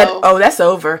 Let him Oh yeah. go." Oh, that's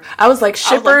over. I was like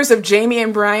shippers of Jamie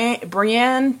and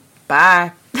Brienne.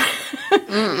 Bye.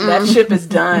 That ship is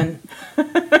done.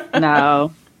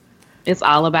 No. It's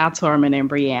all about Tormund and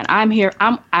Brienne. I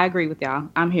agree with y'all.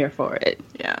 I'm here for it.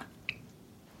 Yeah.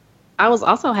 I was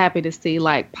also happy to see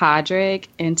like Podrick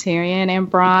and Tyrion and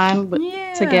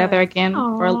Bronn together again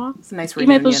for It's a nice even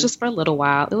reunion. if it was just for a little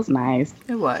while. It was nice.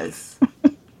 It was.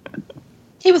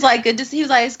 He was like, "Good to see." He was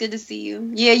like, "It's good to see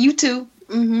you." Yeah, you too.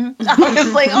 Mm-hmm. I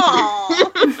was like,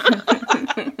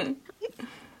 "Oh."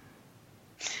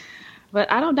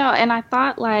 But I don't know. And I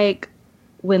thought like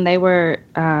when they were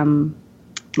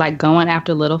like going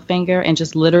after Littlefinger and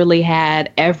just literally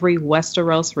had every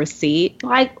Westeros receipt,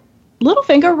 like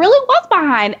Littlefinger really was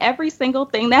behind every single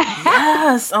thing that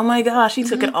happened. Yes. Oh my gosh, he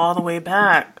took it all the way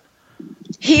back.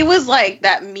 He was like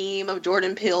that meme of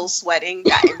Jordan Peele sweating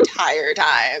that entire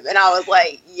time, and I was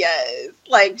like, "Yes."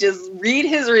 Like, just read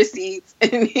his receipts,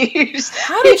 and he's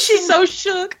so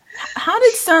shook. How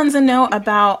did Sansa know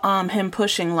about him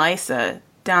pushing Lysa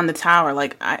down the tower?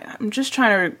 Like, I'm just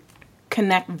trying to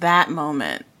connect that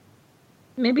moment.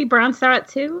 Maybe Bran saw it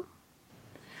too.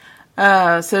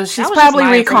 So she's was probably just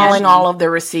my recalling information. all of the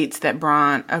receipts that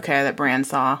Bran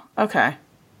saw. Okay.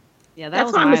 Yeah,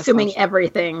 That's what I'm assuming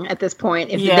everything at this point.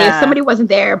 If Yeah. somebody wasn't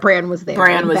there, Bran was there.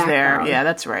 Bran in the was there. background. Yeah,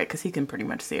 that's right, because he can pretty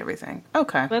much see everything.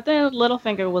 Okay. But then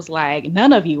Littlefinger was like,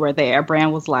 none of you were there.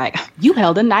 Bran was like, you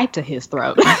held a knife to his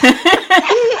throat.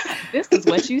 This is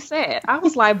what you said. I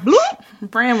was like, bloop.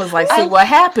 Bran was like, see, what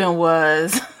happened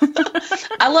was...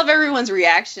 I love everyone's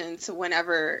reaction to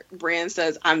whenever Bran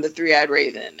says, I'm the three-eyed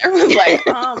raven. Everyone's like,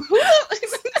 who?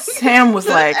 Sam was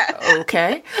like,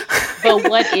 okay. But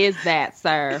what is that,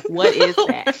 sir? What is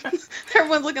that?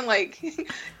 Everyone's looking like,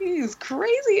 he's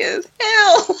crazy as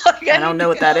hell. Like, I don't know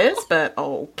what that is, but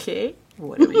okay.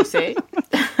 Whatever you say.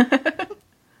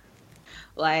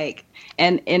 Like,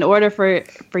 and in order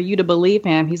for you to believe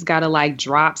him, he's got to like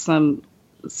drop some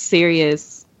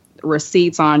serious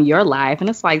receipts on your life. And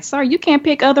it's like, sir, you can't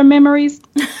pick other memories.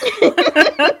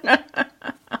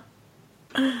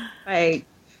 Like,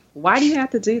 why do you have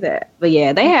to do that? But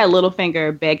yeah, they had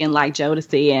Littlefinger begging like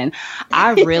Jodeci, and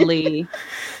I really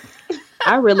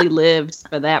lived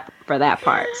for that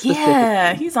part.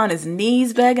 Yeah, he's on his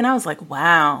knees begging. I was like,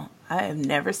 wow, I have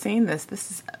never seen this.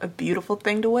 This is a beautiful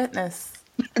thing to witness.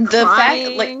 The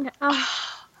fact, like,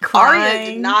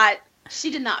 Crying. Arya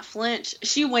did not flinch.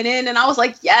 She went in, and I was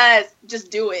like, yes, just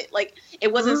do it. Like,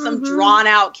 it wasn't some drawn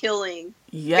out killing.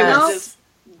 Yes. It was just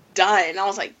done. I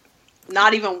was like,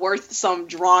 not even worth some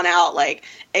drawn out, like,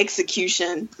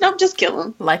 execution. Nope, just kill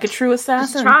him. Like a true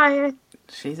assassin. Try it.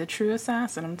 She's a true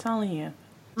assassin, I'm telling you.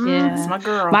 Yeah, It's my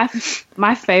girl.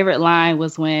 My favorite line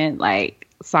was when like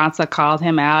Sansa called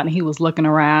him out, and he was looking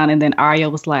around, and then Arya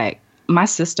was like, my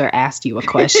sister asked you a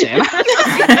question.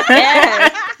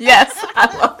 Yes,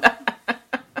 I love that.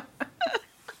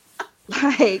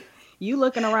 Like, you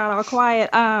looking around all quiet.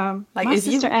 Like, My is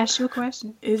sister asked you a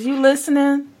question. Is you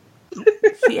listening?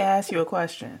 She asked you a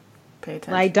question. Pay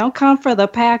attention. Like, don't come for the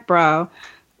pack, bro.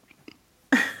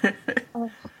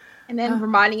 And then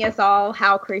reminding us all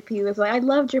how creepy he was. Like, I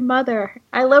loved your mother.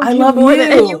 I loved you love more you.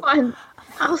 than anyone.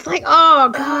 I was like, oh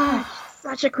god,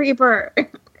 such a creeper.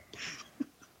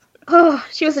 Oh,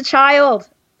 she was a child.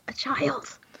 A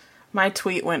child. My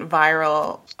tweet went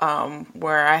viral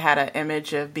where I had an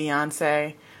image of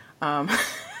Beyonce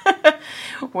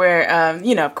where,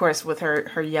 you know, of course, with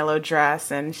her yellow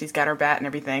dress, and she's got her bat and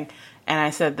everything. And I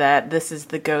said that this is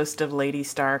the ghost of Lady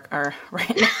Stark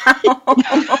right now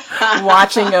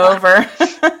watching over.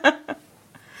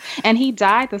 And he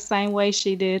died the same way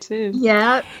she did, too.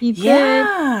 Yeah, he did.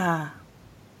 Yeah.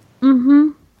 Mm-hmm.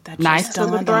 That Nice just to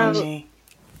the dawned on throat. me.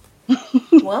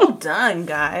 Well done,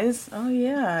 guys. Oh,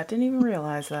 yeah. I didn't even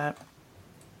realize that.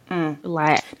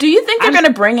 Like, Do you think they're going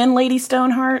to bring in Lady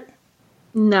Stoneheart?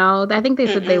 No, I think they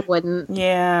said they wouldn't.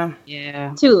 Yeah.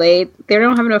 yeah. Too late. They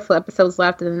don't have enough episodes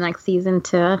left in the next season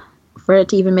for it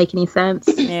to even make any sense.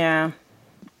 Yeah.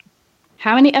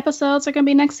 How many episodes are going to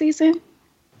be next season?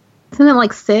 Isn't it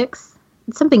like 6?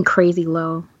 It's something crazy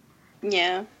low.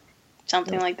 Yeah,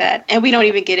 something like that. And we don't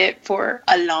even get it for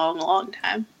a long, long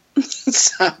time.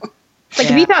 So, Like,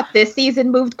 if you thought this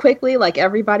season moved quickly, like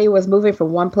everybody was moving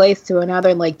from one place to another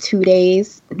in like 2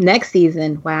 days, next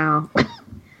season, wow.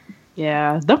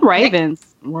 Yeah. The Ravens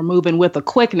were moving with a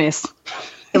quickness.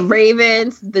 The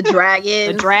Ravens, the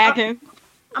Dragons. The dragon.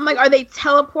 I'm like, are they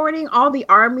teleporting? All the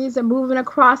armies are moving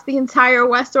across the entire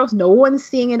Westeros. No one's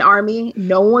seeing an army.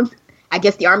 I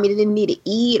guess the army didn't need to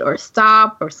eat or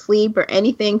stop or sleep or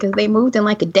anything because they moved in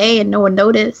like a day and no one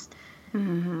noticed.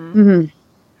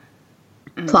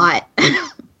 Plot.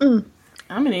 I'm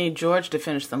going to need George to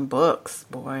finish some books,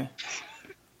 boy.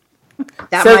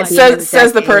 That So, might be in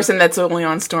says the decade. person that's only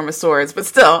on Storm of Swords, but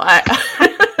still, I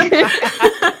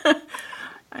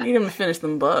need him to finish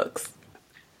them books.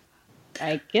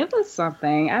 Like, give us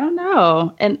something. I don't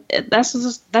know. And that's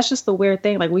just the weird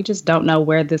thing. Like, we just don't know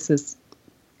where this is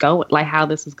going, like how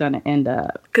this is going to end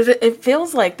up. Because it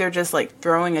feels like they're just like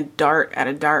throwing a dart at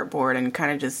a dartboard and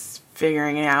kind of just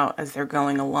figuring it out as they're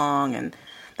going along. And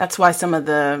that's why some of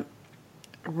the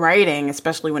writing,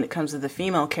 especially when it comes to the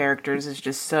female characters, is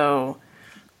just so,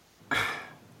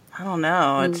 I don't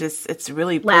know. It's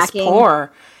really piss Lacking.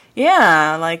 poor.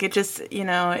 Yeah, like it just, you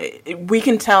know, we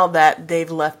can tell that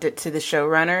they've left it to the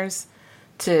showrunners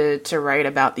to write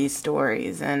about these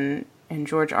stories, and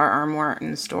George R.R.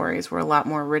 Martin's stories were a lot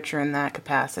more richer in that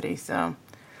capacity. So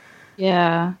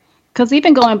Yeah. Because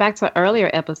even going back to earlier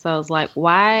episodes, like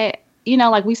why, you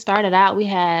know, like we started out, we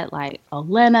had like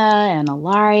Olenna and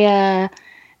Alaria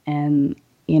and,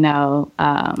 you know,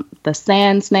 the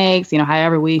Sand Snakes, you know,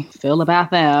 however we feel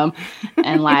about them.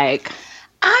 And like,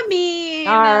 I mean,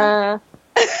 Yara.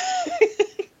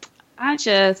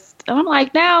 I'm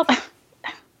like, now,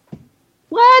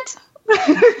 what?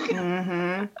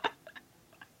 Mm-hmm.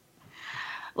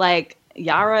 Like,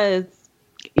 Yara is,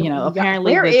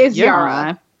 apparently where with is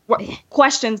Euron.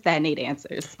 Questions that need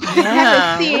answers.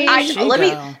 Yeah.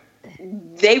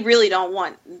 They really don't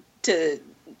want to.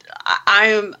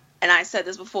 And I said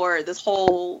this before, this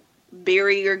whole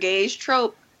bury your gays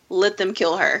trope, let them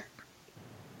kill her.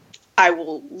 I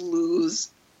will lose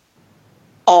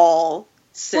all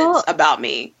sense about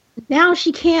me. Now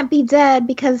she can't be dead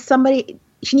because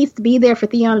she needs to be there for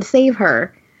Theon to save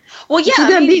her. Well, yeah, she's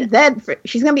gonna be dead.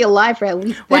 She's gonna be alive for at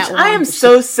least Which that long. I am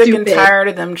so sick and tired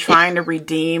of them trying to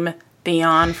redeem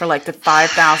Theon for like the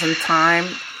 5,000th time.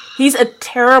 He's a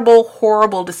terrible,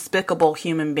 horrible, despicable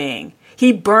human being.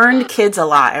 He burned kids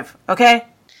alive. Okay.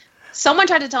 Someone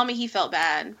tried to tell me he felt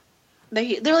bad.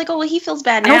 They're like, oh, well, he feels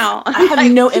bad now. I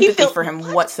have no empathy for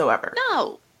him whatsoever.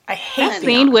 No, I hate that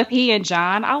scene with he and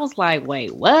Jon. I was like,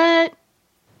 wait, what?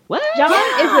 What?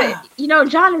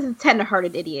 Jon is a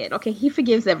tender-hearted idiot. Okay, he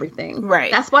forgives everything.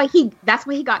 Right. That's why he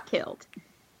got killed,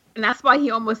 and that's why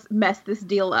he almost messed this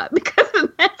deal up because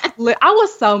of that. I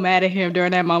was so mad at him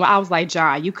during that moment. I was like,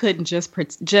 Jon, you couldn't just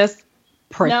pretend.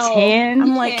 No,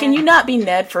 I'm like, can you not be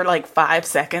Ned for like 5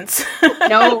 seconds?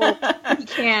 No, he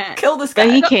can't. Kill this guy.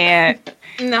 But he can't.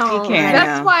 No, he can't.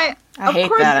 That's why. Of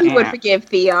course, he would forgive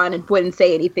Theon and wouldn't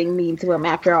say anything mean to him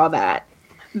after all that.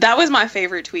 That was my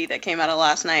favorite tweet that came out of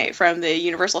last night from the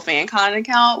Universal FanCon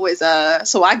account was,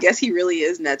 so I guess he really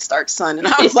is Ned Stark's son. And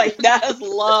I was like, that is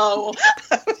low.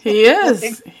 He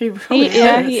is. He really is.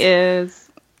 Yeah, he is.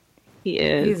 He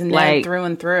is. He's Ned through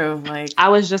and through. Like, I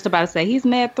was just about to say, he's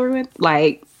Ned through and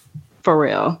like, for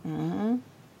real.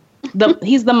 Mm-hmm.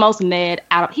 He's the most Ned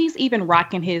out. He's even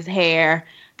rocking his hair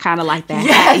kind of like that.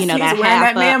 Yes, that he's half wearing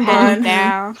that man bun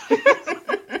down.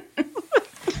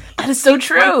 That is so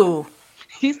true.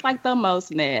 He's like the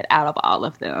most Ned out of all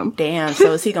of them. Damn.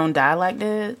 So is he gonna die like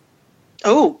that?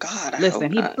 Oh God.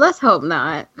 Listen, let's hope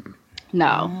not.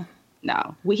 No.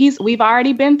 No, we've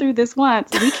already been through this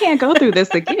once. We can't go through this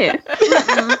again.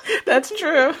 That's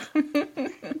true.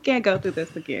 We can't go through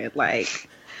this again. Like,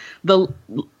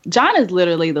 Jon is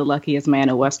literally the luckiest man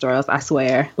in Westeros. I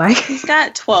swear. Like, he's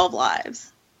got 12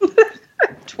 lives.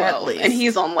 12, and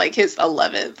he's on like his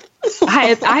 11th.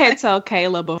 I had told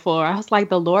Kayla before. I was like,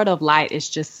 the Lord of Light is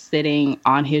just sitting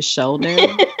on his shoulder.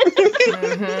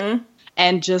 Mm-hmm.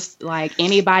 And just like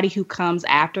anybody who comes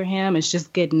after him is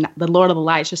just getting the Lord of the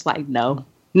Light's just like, no,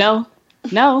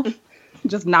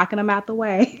 just knocking him out the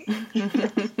way.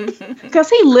 Because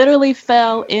he literally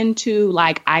fell into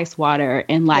like ice water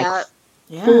and like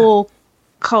full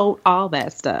coat, all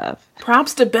that stuff.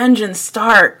 Props to Benjen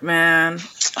Stark, man.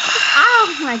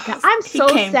 Oh my God. I'm so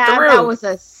sad that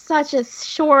was such a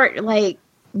short like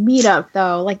meetup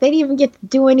though. Like they didn't even get to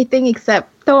do anything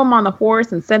except throw him on the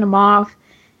horse and send him off.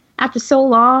 After so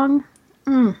long.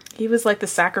 He was like the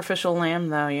sacrificial lamb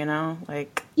though,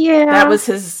 like that was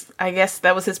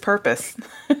his purpose.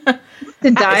 To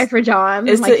die for Jon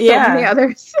so many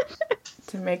others.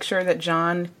 To make sure that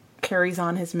Jon carries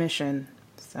on his mission.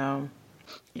 So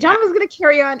Jon was going to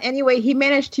carry on anyway. He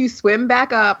managed to swim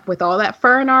back up with all that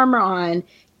fur and armor on,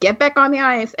 get back on the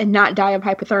ice and not die of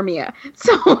hypothermia.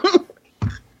 So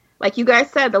like you guys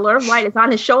said, the Lord of Light is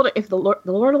on his shoulder. If the Lord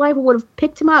of Light would have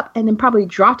picked him up and then probably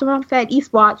dropped him off that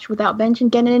Eastwatch without Benjen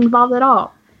getting involved at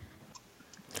all.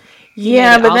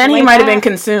 Yeah, but then he might have been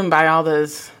consumed by all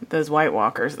those White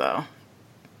Walkers, though.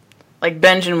 Like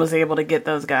Benjen was able to get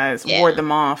those guys, ward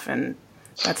them off, and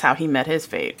that's how he met his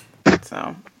fate.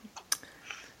 So,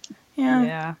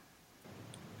 yeah.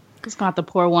 Just got to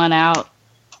pour one out.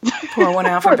 Pour one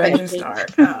out for Benjen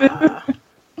Stark.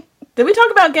 Did we talk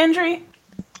about Gendry?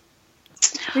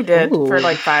 We did for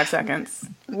like 5 seconds.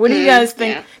 What do you guys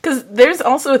think? Because there's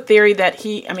also a theory that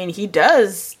he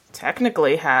does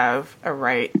technically have a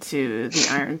right to the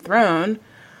Iron Throne,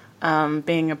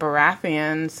 being a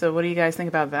Baratheon. So what do you guys think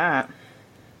about that?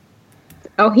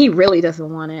 Oh, he really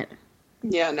doesn't want it.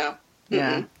 Yeah, no.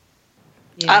 Yeah.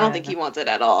 I don't think he wants it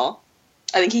at all.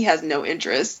 I think he has no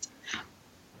interest.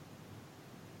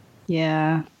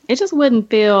 Yeah. It just wouldn't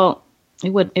feel... It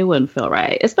wouldn't feel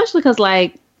right. Especially because,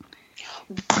 like...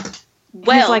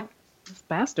 He's like his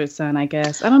bastard son, I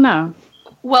guess. I don't know.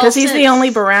 Well, because he's the only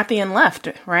Baratheon left,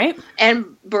 right?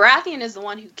 And Baratheon is the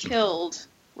one who killed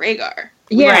Rhaegar.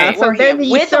 Yeah, right. So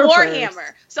with the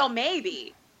Warhammer. So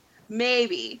maybe.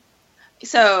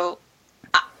 So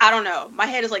I don't know. My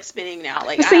head is like spinning now.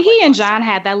 Like, see, he and Jon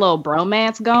had that little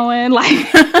bromance going. Like,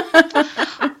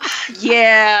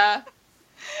 yeah.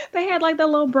 They had like the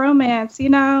little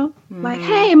bromance, Like,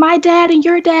 hey, my dad and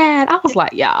your dad. I was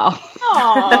like, y'all.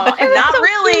 Aww, and not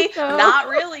really. really. Not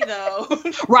really, though.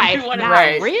 Right. You wanna- Not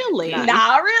Right. really.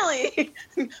 Not really.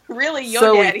 Really, your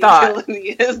So we daddy thought.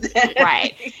 killing his dad.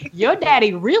 Right. Your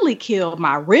daddy really killed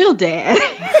my real dad.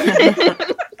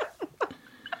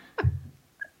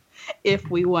 If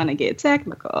we want to get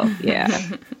technical. Yeah.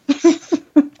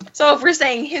 So if we're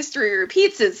saying history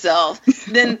repeats itself,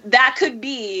 then that could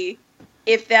be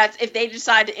if they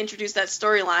decide to introduce that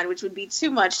storyline, which would be too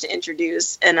much to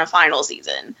introduce in a final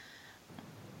season.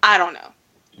 I don't know.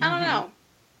 I don't know.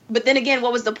 But then again,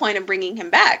 what was the point of bringing him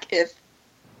back if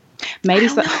Maybe I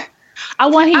so. don't know. I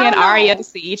want he I and don't know. Arya to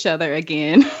see each other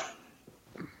again.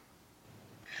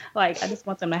 Like, I just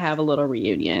want them to have a little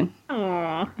reunion.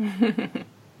 Aw.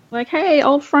 Like, hey,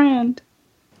 old friend.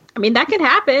 I mean, that could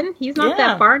happen. He's not Yeah.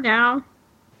 that far now.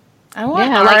 I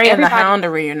want Yeah, like Arya and the everybody- Hound to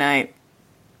reunite. Oh,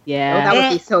 Yeah. that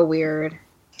would be so weird.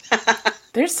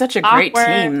 They're such a great Awkward.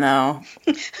 team, though.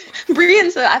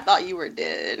 Brienne said, "I thought you were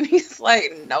dead." He's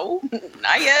like, "No,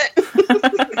 not yet."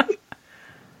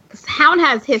 Because Hound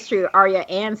has history with Arya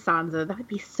and Sansa. That would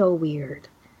be so weird.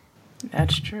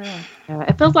 That's true. Yeah,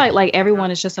 it feels like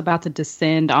everyone is just about to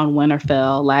descend on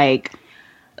Winterfell. Like,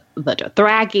 the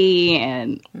Dothraki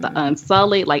and the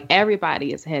Unsullied. Like,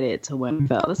 everybody is headed to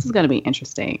Winterfell. This is going to be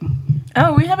interesting.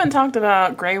 Oh, we haven't talked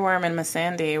about Grey Worm and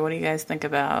Missandei. What do you guys think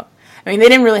about? I mean, they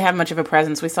didn't really have much of a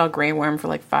presence. We saw Grey Worm for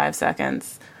like 5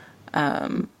 seconds.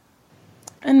 And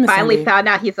Finally Missandei. found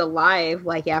out he's alive,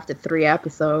 like, after 3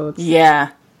 episodes. Yeah.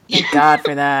 Thank God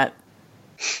for that.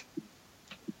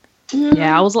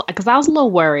 Yeah, I was a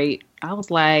little worried. I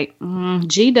was like,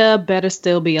 G-Dub better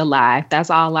still be alive. That's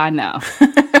all I know.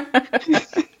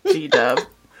 G-Dub.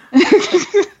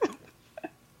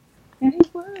 And he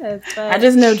was. I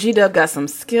just know G-Dub got some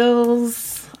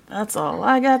skills. That's all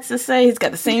I got to say. He's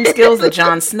got the same skills that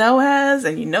Jon Snow has,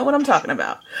 and you know what I'm talking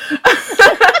about.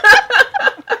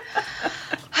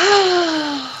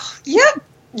 Yep.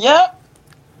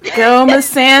 Go,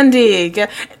 Missandei. Go.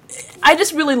 I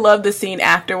just really love the scene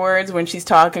afterwards when she's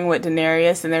talking with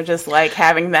Daenerys, and they're just like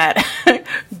having that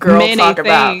girl Many talk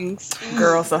things. about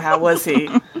girl. So how was he?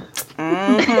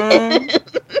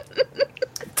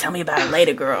 Tell me about it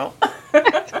later, girl.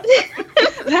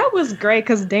 That was great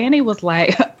because Danny was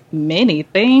like, many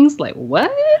things. Like,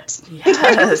 what?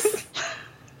 Yes.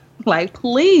 Like,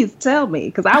 please tell me,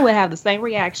 because I would have the same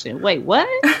reaction. Wait, what?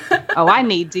 Oh, I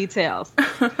need details.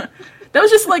 That was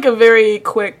just like a very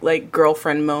quick like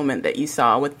girlfriend moment that you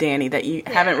saw with Dany that you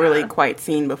haven't really quite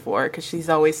seen before because she's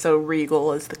always so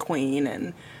regal as the queen,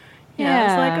 and you know,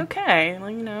 it's like, okay,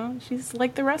 like, you know, she's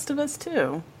like the rest of us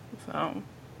too. So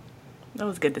that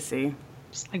was good to see.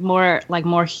 Just like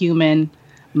more human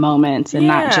moments and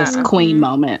not just queen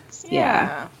moments.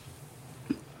 Yeah,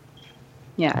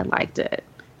 I liked it.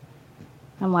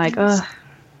 I'm like, guys,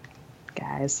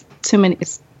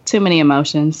 it's too many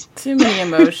emotions. Too many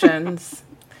emotions.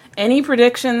 Any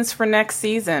predictions for next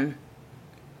season?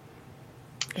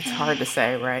 It's hard to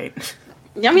say, right?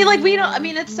 I mean, like, we don't, I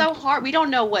mean, it's so hard. We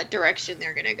don't know what direction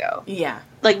they're going to go. Yeah.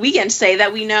 Like, we can say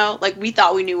that we know. Like, we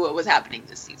thought we knew what was happening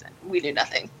this season. We knew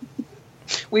nothing.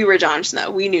 We were Jon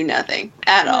Snow. We knew nothing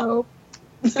at all.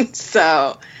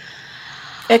 So.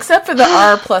 Except for the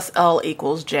R plus L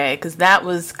equals J, because that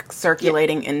was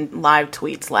circulating in live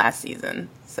tweets last season.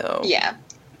 So. Yeah.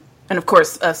 And of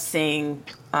course, us seeing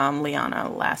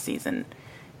Lyanna last season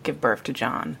give birth to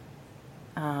Jon.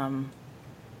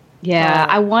 Yeah,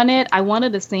 I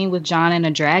wanted a scene with Jon and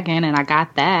a dragon, and I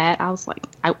got that. I was like,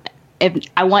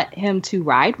 I want him to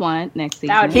ride one next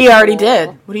season. He already did.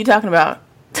 What are you talking about?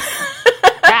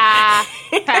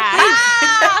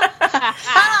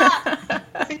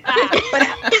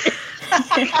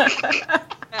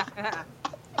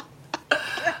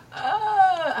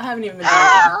 I haven't even been drinking.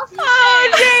 Oh,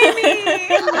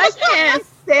 Jamie! I can't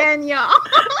stand y'all.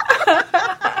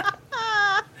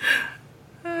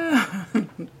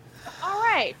 All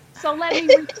right, so let me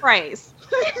rephrase.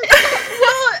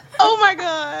 Oh my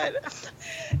god.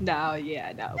 No,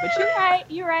 but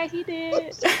you're right, he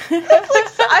did.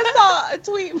 I saw a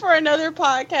tweet for another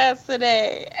podcast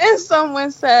today, and someone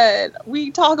said,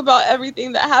 we talk about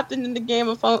everything that happened in the Game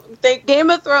of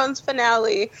Thrones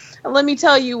finale, and let me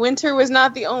tell you, winter was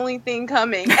not the only thing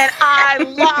coming, and I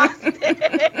lost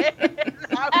it.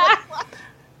 I was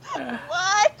like,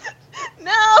 what?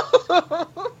 No.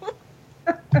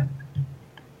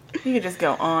 You could just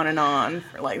go on and on.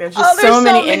 For like, there's just so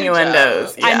many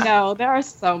innuendos. Yeah. I know, there are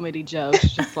so many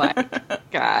jokes, just like,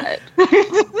 God.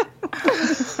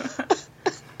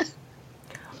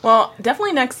 Well,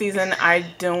 definitely next season, I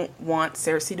don't want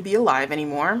Cersei to be alive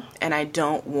anymore, and I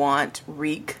don't want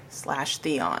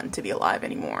Reek/Theon to be alive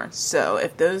anymore. So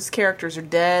if those characters are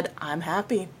dead, I'm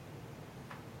happy.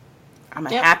 I'm a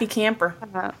happy camper.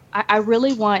 I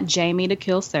really want Jaime to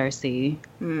kill Cersei.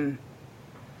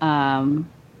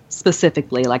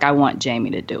 Specifically, like I want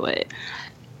Jaime to do it.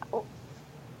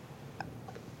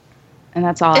 And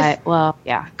that's all Go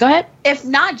ahead. If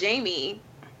not Jaime,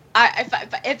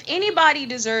 if anybody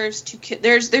deserves to kill,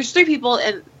 there's 3 people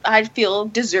and I feel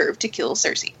deserve to kill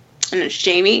Cersei. And it's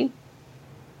Jaime,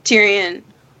 Tyrion,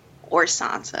 or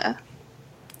Sansa.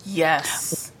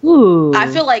 Yes. Ooh. I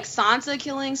feel like Sansa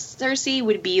killing Cersei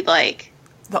would be like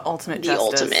the ultimate the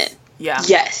justice. ultimate. Yeah.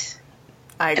 Yes.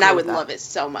 I would that. love it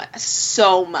so much.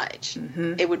 So much.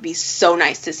 Mm-hmm. It would be so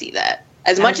nice to see that.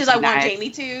 As much as I want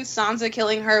Jaime to, Sansa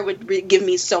killing her would give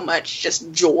me so much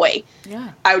just joy.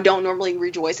 Yeah. I don't normally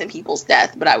rejoice in people's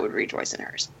death, but I would rejoice in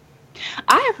hers.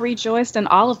 I have rejoiced in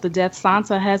all of the deaths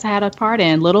Sansa has had a part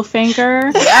in.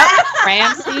 Littlefinger,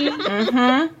 Ramsay.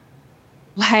 Mm-hmm.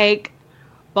 Like,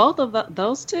 both of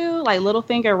those two, like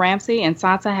Littlefinger, Ramsay, and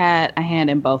Sansa had a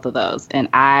hand in both of those. And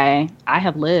I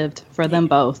have lived for them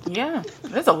both. Yeah.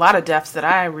 There's a lot of deaths that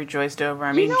I rejoiced over.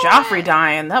 I mean, Joffrey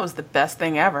dying, that was the best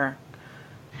thing ever.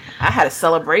 I had a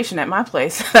celebration at my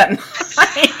place that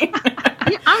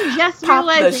night. I'm just Popped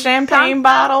realizing the champagne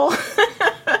bottle.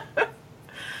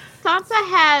 Sansa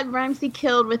had Ramsay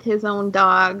killed with his own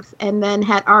dogs, and then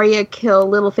had Arya kill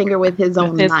Littlefinger with his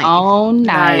own knife. Own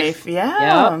knife.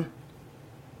 Yeah. Yep.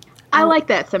 I like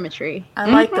that symmetry. I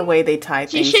like the way they tie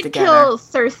She things should together. kill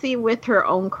Cersei with her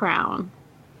own crown.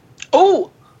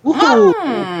 Oh!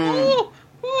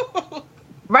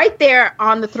 Right there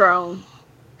on the throne.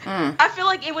 I feel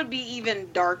like it would be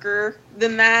even darker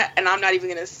than that, and I'm not even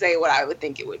going to say what I would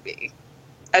think it would be.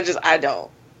 I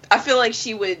don't. I feel like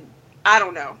she would, I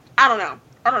don't know.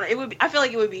 It would be, I feel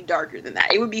like it would be darker than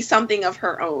that. It would be something of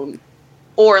her own.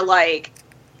 Or like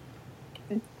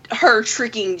her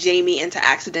tricking Jaime into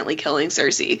accidentally killing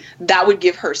Cersei. That would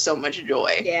give her so much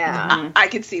joy. Yeah. I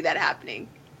could see that happening.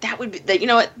 That would be, you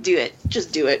know what? Do it.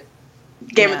 Just do it.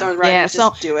 Game of Thrones writers, Yeah,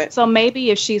 just do it. So maybe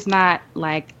if she's not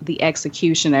like the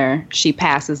executioner, she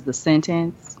passes the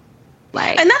sentence.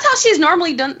 Like, And that's how she's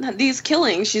normally done these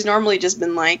killings. She's normally just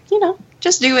been like,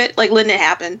 just do it, like letting it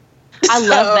happen. I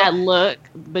love that look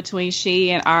between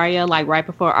she and Arya. Like right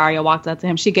before Arya walked up to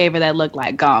him, she gave her that look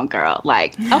like, "Gone, girl."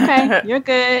 Like, okay, you're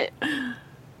good.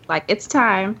 Like it's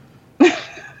time.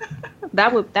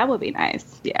 That would be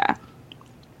nice. Yeah.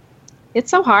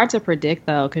 It's so hard to predict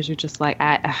though, because you're just like,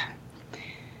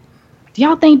 do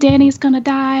y'all think Dany's gonna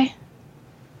die?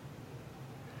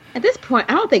 At this point,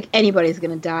 I don't think anybody's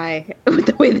gonna die with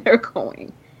the way they're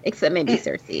going, except maybe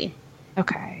Cersei.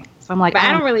 Okay, so I'm like, But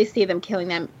I don't really see them killing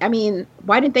them. I mean,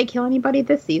 why didn't they kill anybody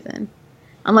this season?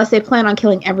 Unless they plan on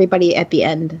killing everybody at the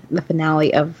end, the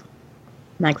finale of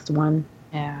next one.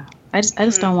 Yeah, I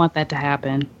just don't want that to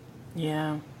happen.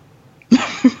 Yeah.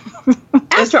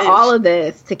 After all of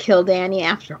this, to kill Dany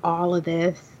after all of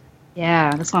this.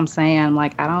 Yeah, that's what I'm saying.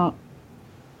 Like, I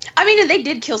mean, they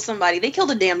did kill somebody. They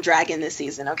killed a damn dragon this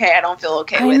season, okay? I don't feel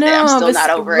okay with it. I'm still not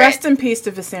over Rest it. in peace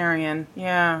to Viserion.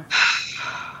 Yeah.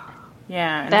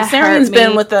 Yeah. And That Viserion's hurt been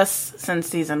me. with us since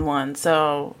season 1.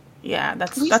 So, yeah,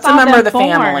 that's We a saw member of them the born.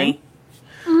 family.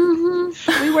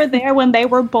 we were there when they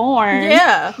were born.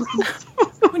 Yeah.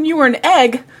 When you were an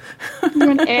egg.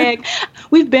 You're an egg.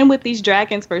 We've been with these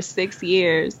dragons for 6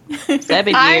 years,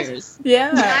 7 years.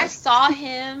 Yeah. When I saw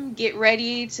him get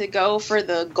ready to go for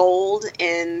the gold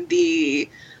in the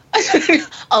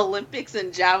Olympics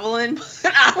and javelin,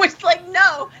 I was like,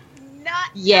 no, not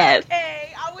Yes.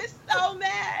 okay. I was so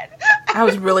mad. I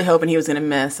was really hoping he was going to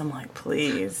miss. I'm like,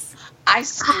 please. I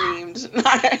screamed.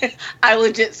 I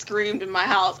legit screamed in my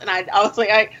house, and I was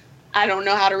like, I don't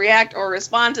know how to react or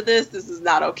respond to this. This is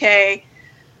not okay.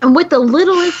 And with the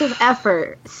littlest of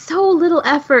effort, so little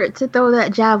effort to throw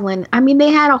that javelin. I mean,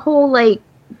 they had a whole, like,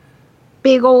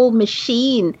 big old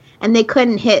machine, and they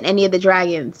couldn't hit any of the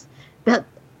dragons. But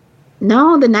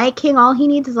no, the Night King, all he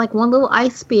needs is, like, one little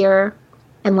ice spear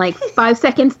and, like, 5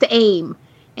 seconds to aim,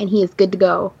 and he is good to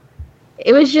go.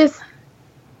 It was just...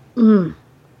 And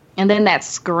then that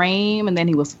scream, and then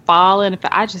he was falling.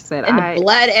 I just said, And the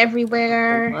blood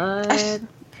everywhere. blood.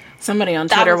 Somebody on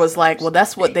Twitter was like, well,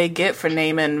 that's what they get for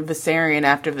naming Viserion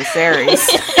after Viserys.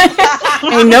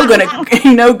 ain't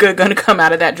no good gonna come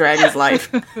out of that dragon's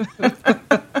life.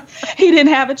 He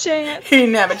didn't have a chance. He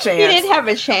didn't have a chance. He didn't have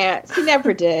a chance. He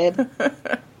never did.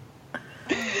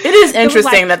 It is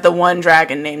interesting that the one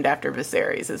dragon named after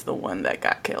Viserys is the one that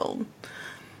got killed.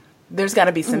 There's got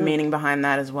to be some meaning behind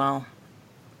that as well.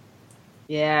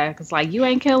 Yeah, because, like, you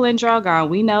ain't killing Drogon.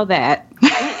 We know that.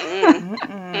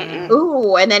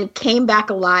 Ooh, and then came back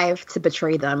alive to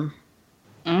betray them.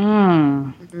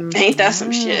 Ain't that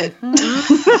some shit?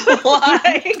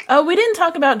 Oh, we didn't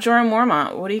talk about Jorah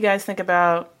Mormont. What do you guys think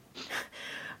about?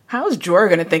 How's Jorah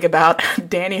going to think about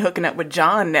Dany hooking up with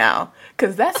Jon now?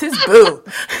 Because that's his boo.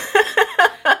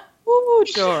 Ooh,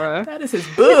 Jorah. That is his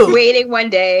boo. Waiting one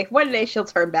day. One day she'll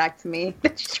turn back to me.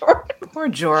 Sure. Poor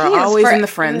Jorah, always in the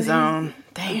friend zone.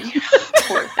 Damn.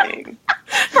 Poor thing.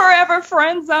 Forever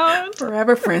friend zoned.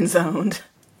 Forever friend zoned.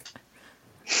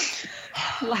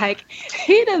 Like,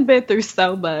 he done been through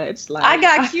so much. Like, I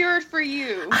got cured for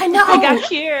you. I know. I got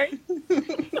cured.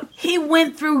 He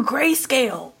went through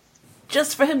grayscale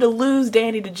just for him to lose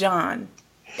Dany to Jon.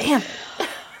 Damn.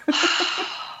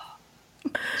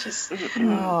 Just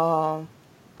Oh.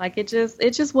 Like, it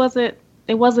just wasn't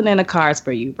in the cards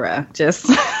for you, bruh. Just.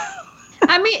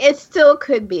 I mean, it still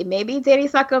could be. Maybe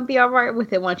Dany's not going to be all right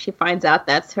with it once she finds out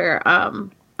that's her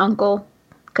uncle,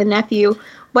 nephew.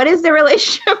 What is the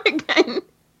relationship again?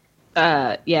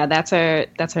 Yeah, that's her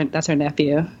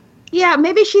nephew. Yeah,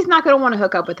 maybe she's not going to want to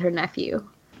hook up with her nephew.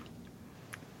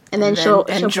 And then she'll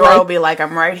Jorah will be like,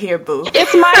 "I'm right here, boo.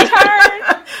 It's my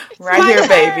turn. Right here,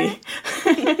 baby.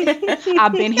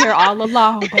 I've been here all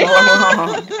along, baby."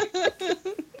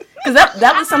 Because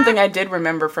that was something I did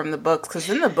remember from the books. Because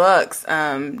in the books,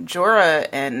 Jorah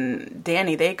and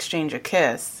Dany, they exchange a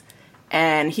kiss.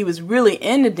 And he was really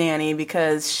into Dany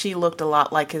because she looked a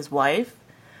lot like his wife.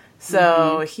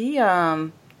 So he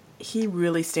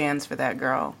really stands for that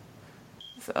girl.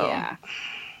 So Yeah.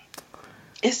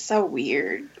 it's so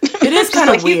weird. It is kind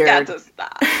of weird. You got to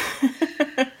stop.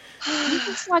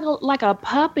 He's like a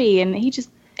puppy, and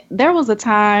there was a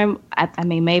time, I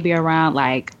mean, maybe around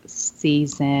like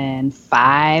season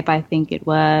 5, I think it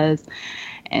was,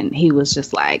 and he was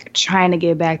just like trying to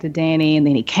get back to Dany, and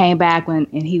then he came back and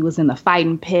he was in the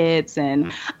fighting pits,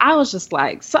 and I was just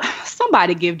like,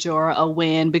 somebody give Jorah a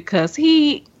win, because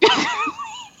he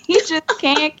just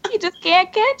can't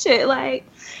catch it. Like,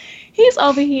 he's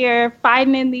over here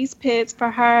fighting in these pits for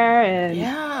her, and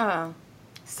Yeah.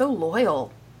 So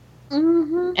loyal.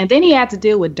 Mm-hmm. and then he had to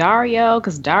deal with Dario,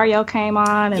 because Dario came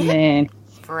on, and then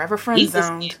Forever friend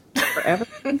zoned. forever.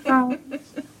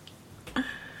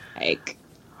 Like,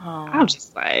 Oh. I'm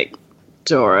just like,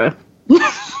 Jorah.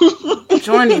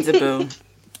 Jorah needs a boo.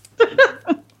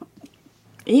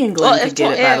 Ian Glenn could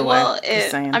get it, by the way.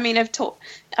 Just saying. I mean, if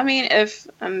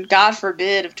God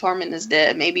forbid, if Tormund is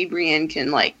dead, maybe Brienne can,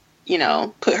 like,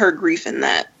 put her grief in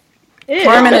that.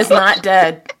 Tormund is not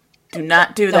dead. Do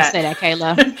not do Don't that. say that,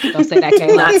 Kayla. Don't say that, Do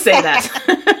Kayla. not say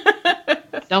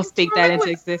that. Don't speak that into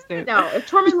existence. No, if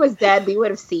Tormund was dead, we would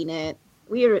have seen it.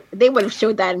 They would have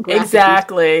showed that in graphic.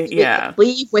 Exactly. We Yeah. could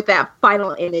leave with that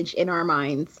final image in our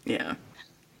minds. Yeah.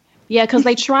 Yeah, because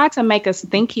they tried to make us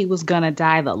think he was gonna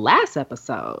die the last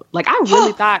episode. Like, I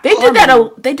really thought They did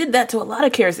that. They did that to a lot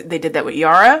of characters. They did that with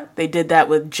Yara. They did that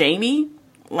with Jaime.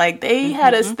 Like, they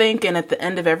had us thinking at the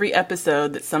end of every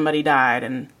episode that somebody died,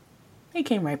 and they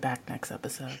came right back next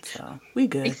episode. So we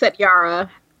good. Except Yara,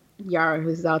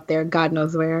 who's out there, God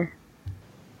knows where.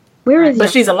 Where is But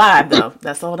Yara? she's alive, though.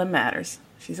 That's all that matters.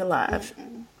 She's alive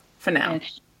for now.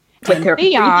 With her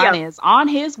Theon is on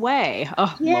his way.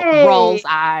 Oh, Yay. rolls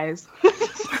eyes.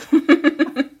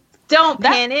 Don't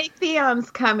panic, Theon's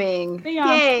coming.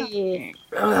 Theon's Yay!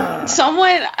 Ugh.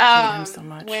 Someone, him so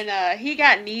much. when he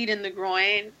got kneed in the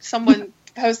groin, someone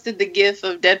posted the gif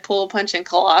of Deadpool punching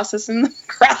Colossus in the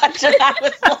crotch, and I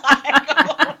was like, oh my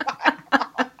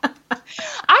God.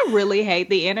 I really hate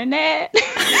the internet.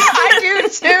 I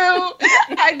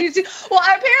do too. Well,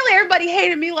 apparently everybody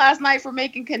hated me last night for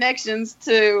making connections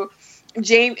to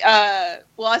Jaime. I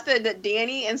said that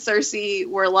Dany and Cersei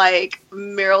were like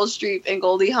Meryl Streep and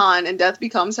Goldie Hawn and Death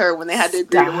Becomes Her when they had to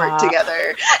agree to work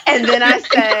together. And then I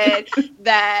said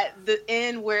that the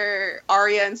end where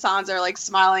Arya and Sansa are like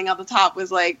smiling on the top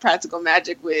was like Practical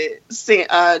Magic with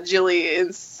Jilly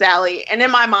and Sally. And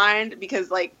in my mind,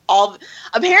 because all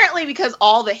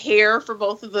the hair for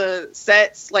both of the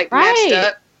sets matched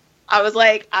up, I was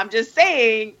like, I'm just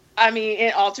saying. I mean,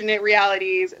 in alternate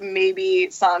realities, maybe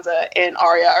Sansa and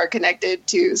Arya are connected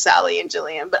to Sally and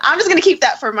Jillian, but I'm just going to keep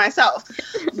that for myself.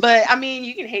 But, I mean,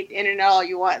 you can hate the internet all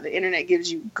you want. The internet gives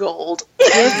you gold.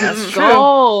 It's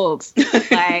gold.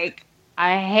 Like,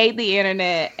 I hate the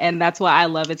internet, and that's why I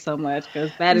love it so much,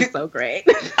 because that is so great.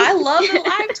 I love the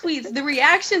live tweets. The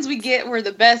reactions we get were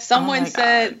the best. Someone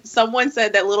said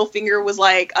that Littlefinger was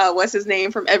like, what's his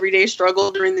name from Everyday Struggle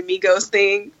during the Migos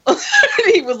thing.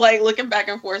 He was like looking back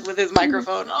and forth with his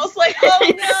microphone. I was like,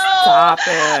 oh no! Stop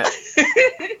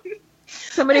it.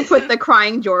 Somebody put the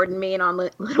crying Jordan meme on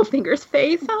Littlefinger's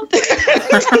face. Oh,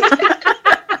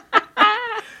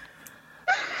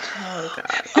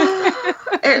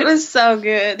 God. It was so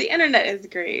good. The internet is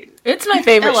great. It's my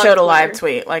favorite love show to live Twitter.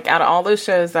 tweet. Like, out of all those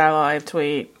shows that I live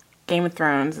tweet, Game of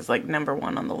Thrones is like number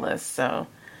one on the list. So,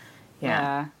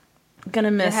 yeah.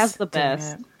 Gonna miss It has the doing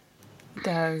best. It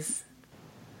does.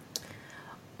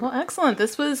 Well, excellent.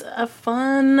 This was a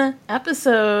fun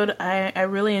episode. I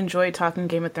really enjoyed talking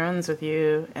Game of Thrones with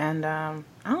you. And I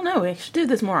don't know, we should do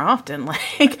this more often.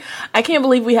 Like, I can't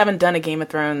believe we haven't done a Game of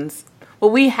Thrones. Well,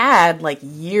 we had like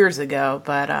years ago,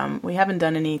 but we haven't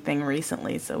done anything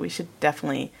recently. So we should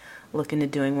definitely look into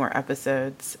doing more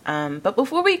episodes. But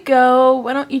before we go,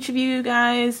 why don't each of you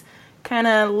guys kind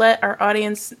of let our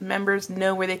audience members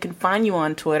know where they can find you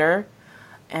on Twitter,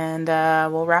 and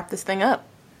we'll wrap this thing up.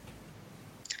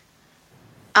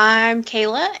 I'm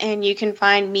Kayla, and you can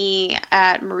find me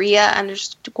at Maria_Hisela.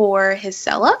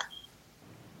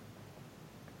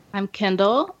 I'm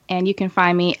Kendall, and you can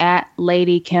find me at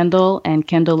Lady Kendall, and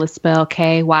Kendall is spelled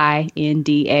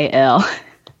Kyndal.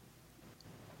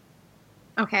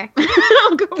 Okay.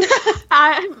 I'll go.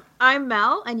 I'm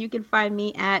Mel, and you can find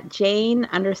me at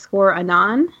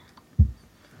Jane_Anon.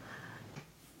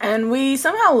 And we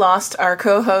somehow lost our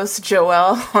co-host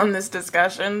Joelle on this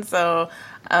discussion, so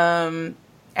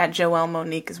at Joelle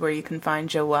Monique is where you can find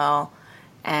Joelle.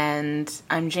 And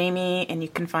I'm Jamie, and you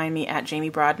can find me at Jamie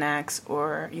Broadnax,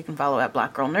 or you can follow at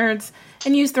Black Girl Nerds.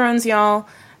 And use Thrones, y'all.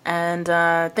 And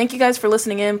thank you guys for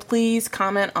listening in. Please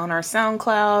comment on our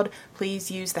SoundCloud.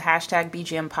 Please use the hashtag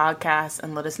BGM Podcast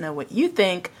and let us know what you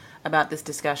think about this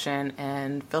discussion.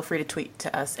 And feel free to tweet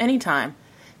to us anytime.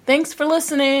 Thanks for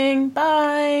listening.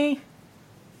 Bye.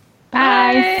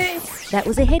 Bye. That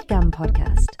was a HeadGum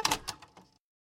podcast.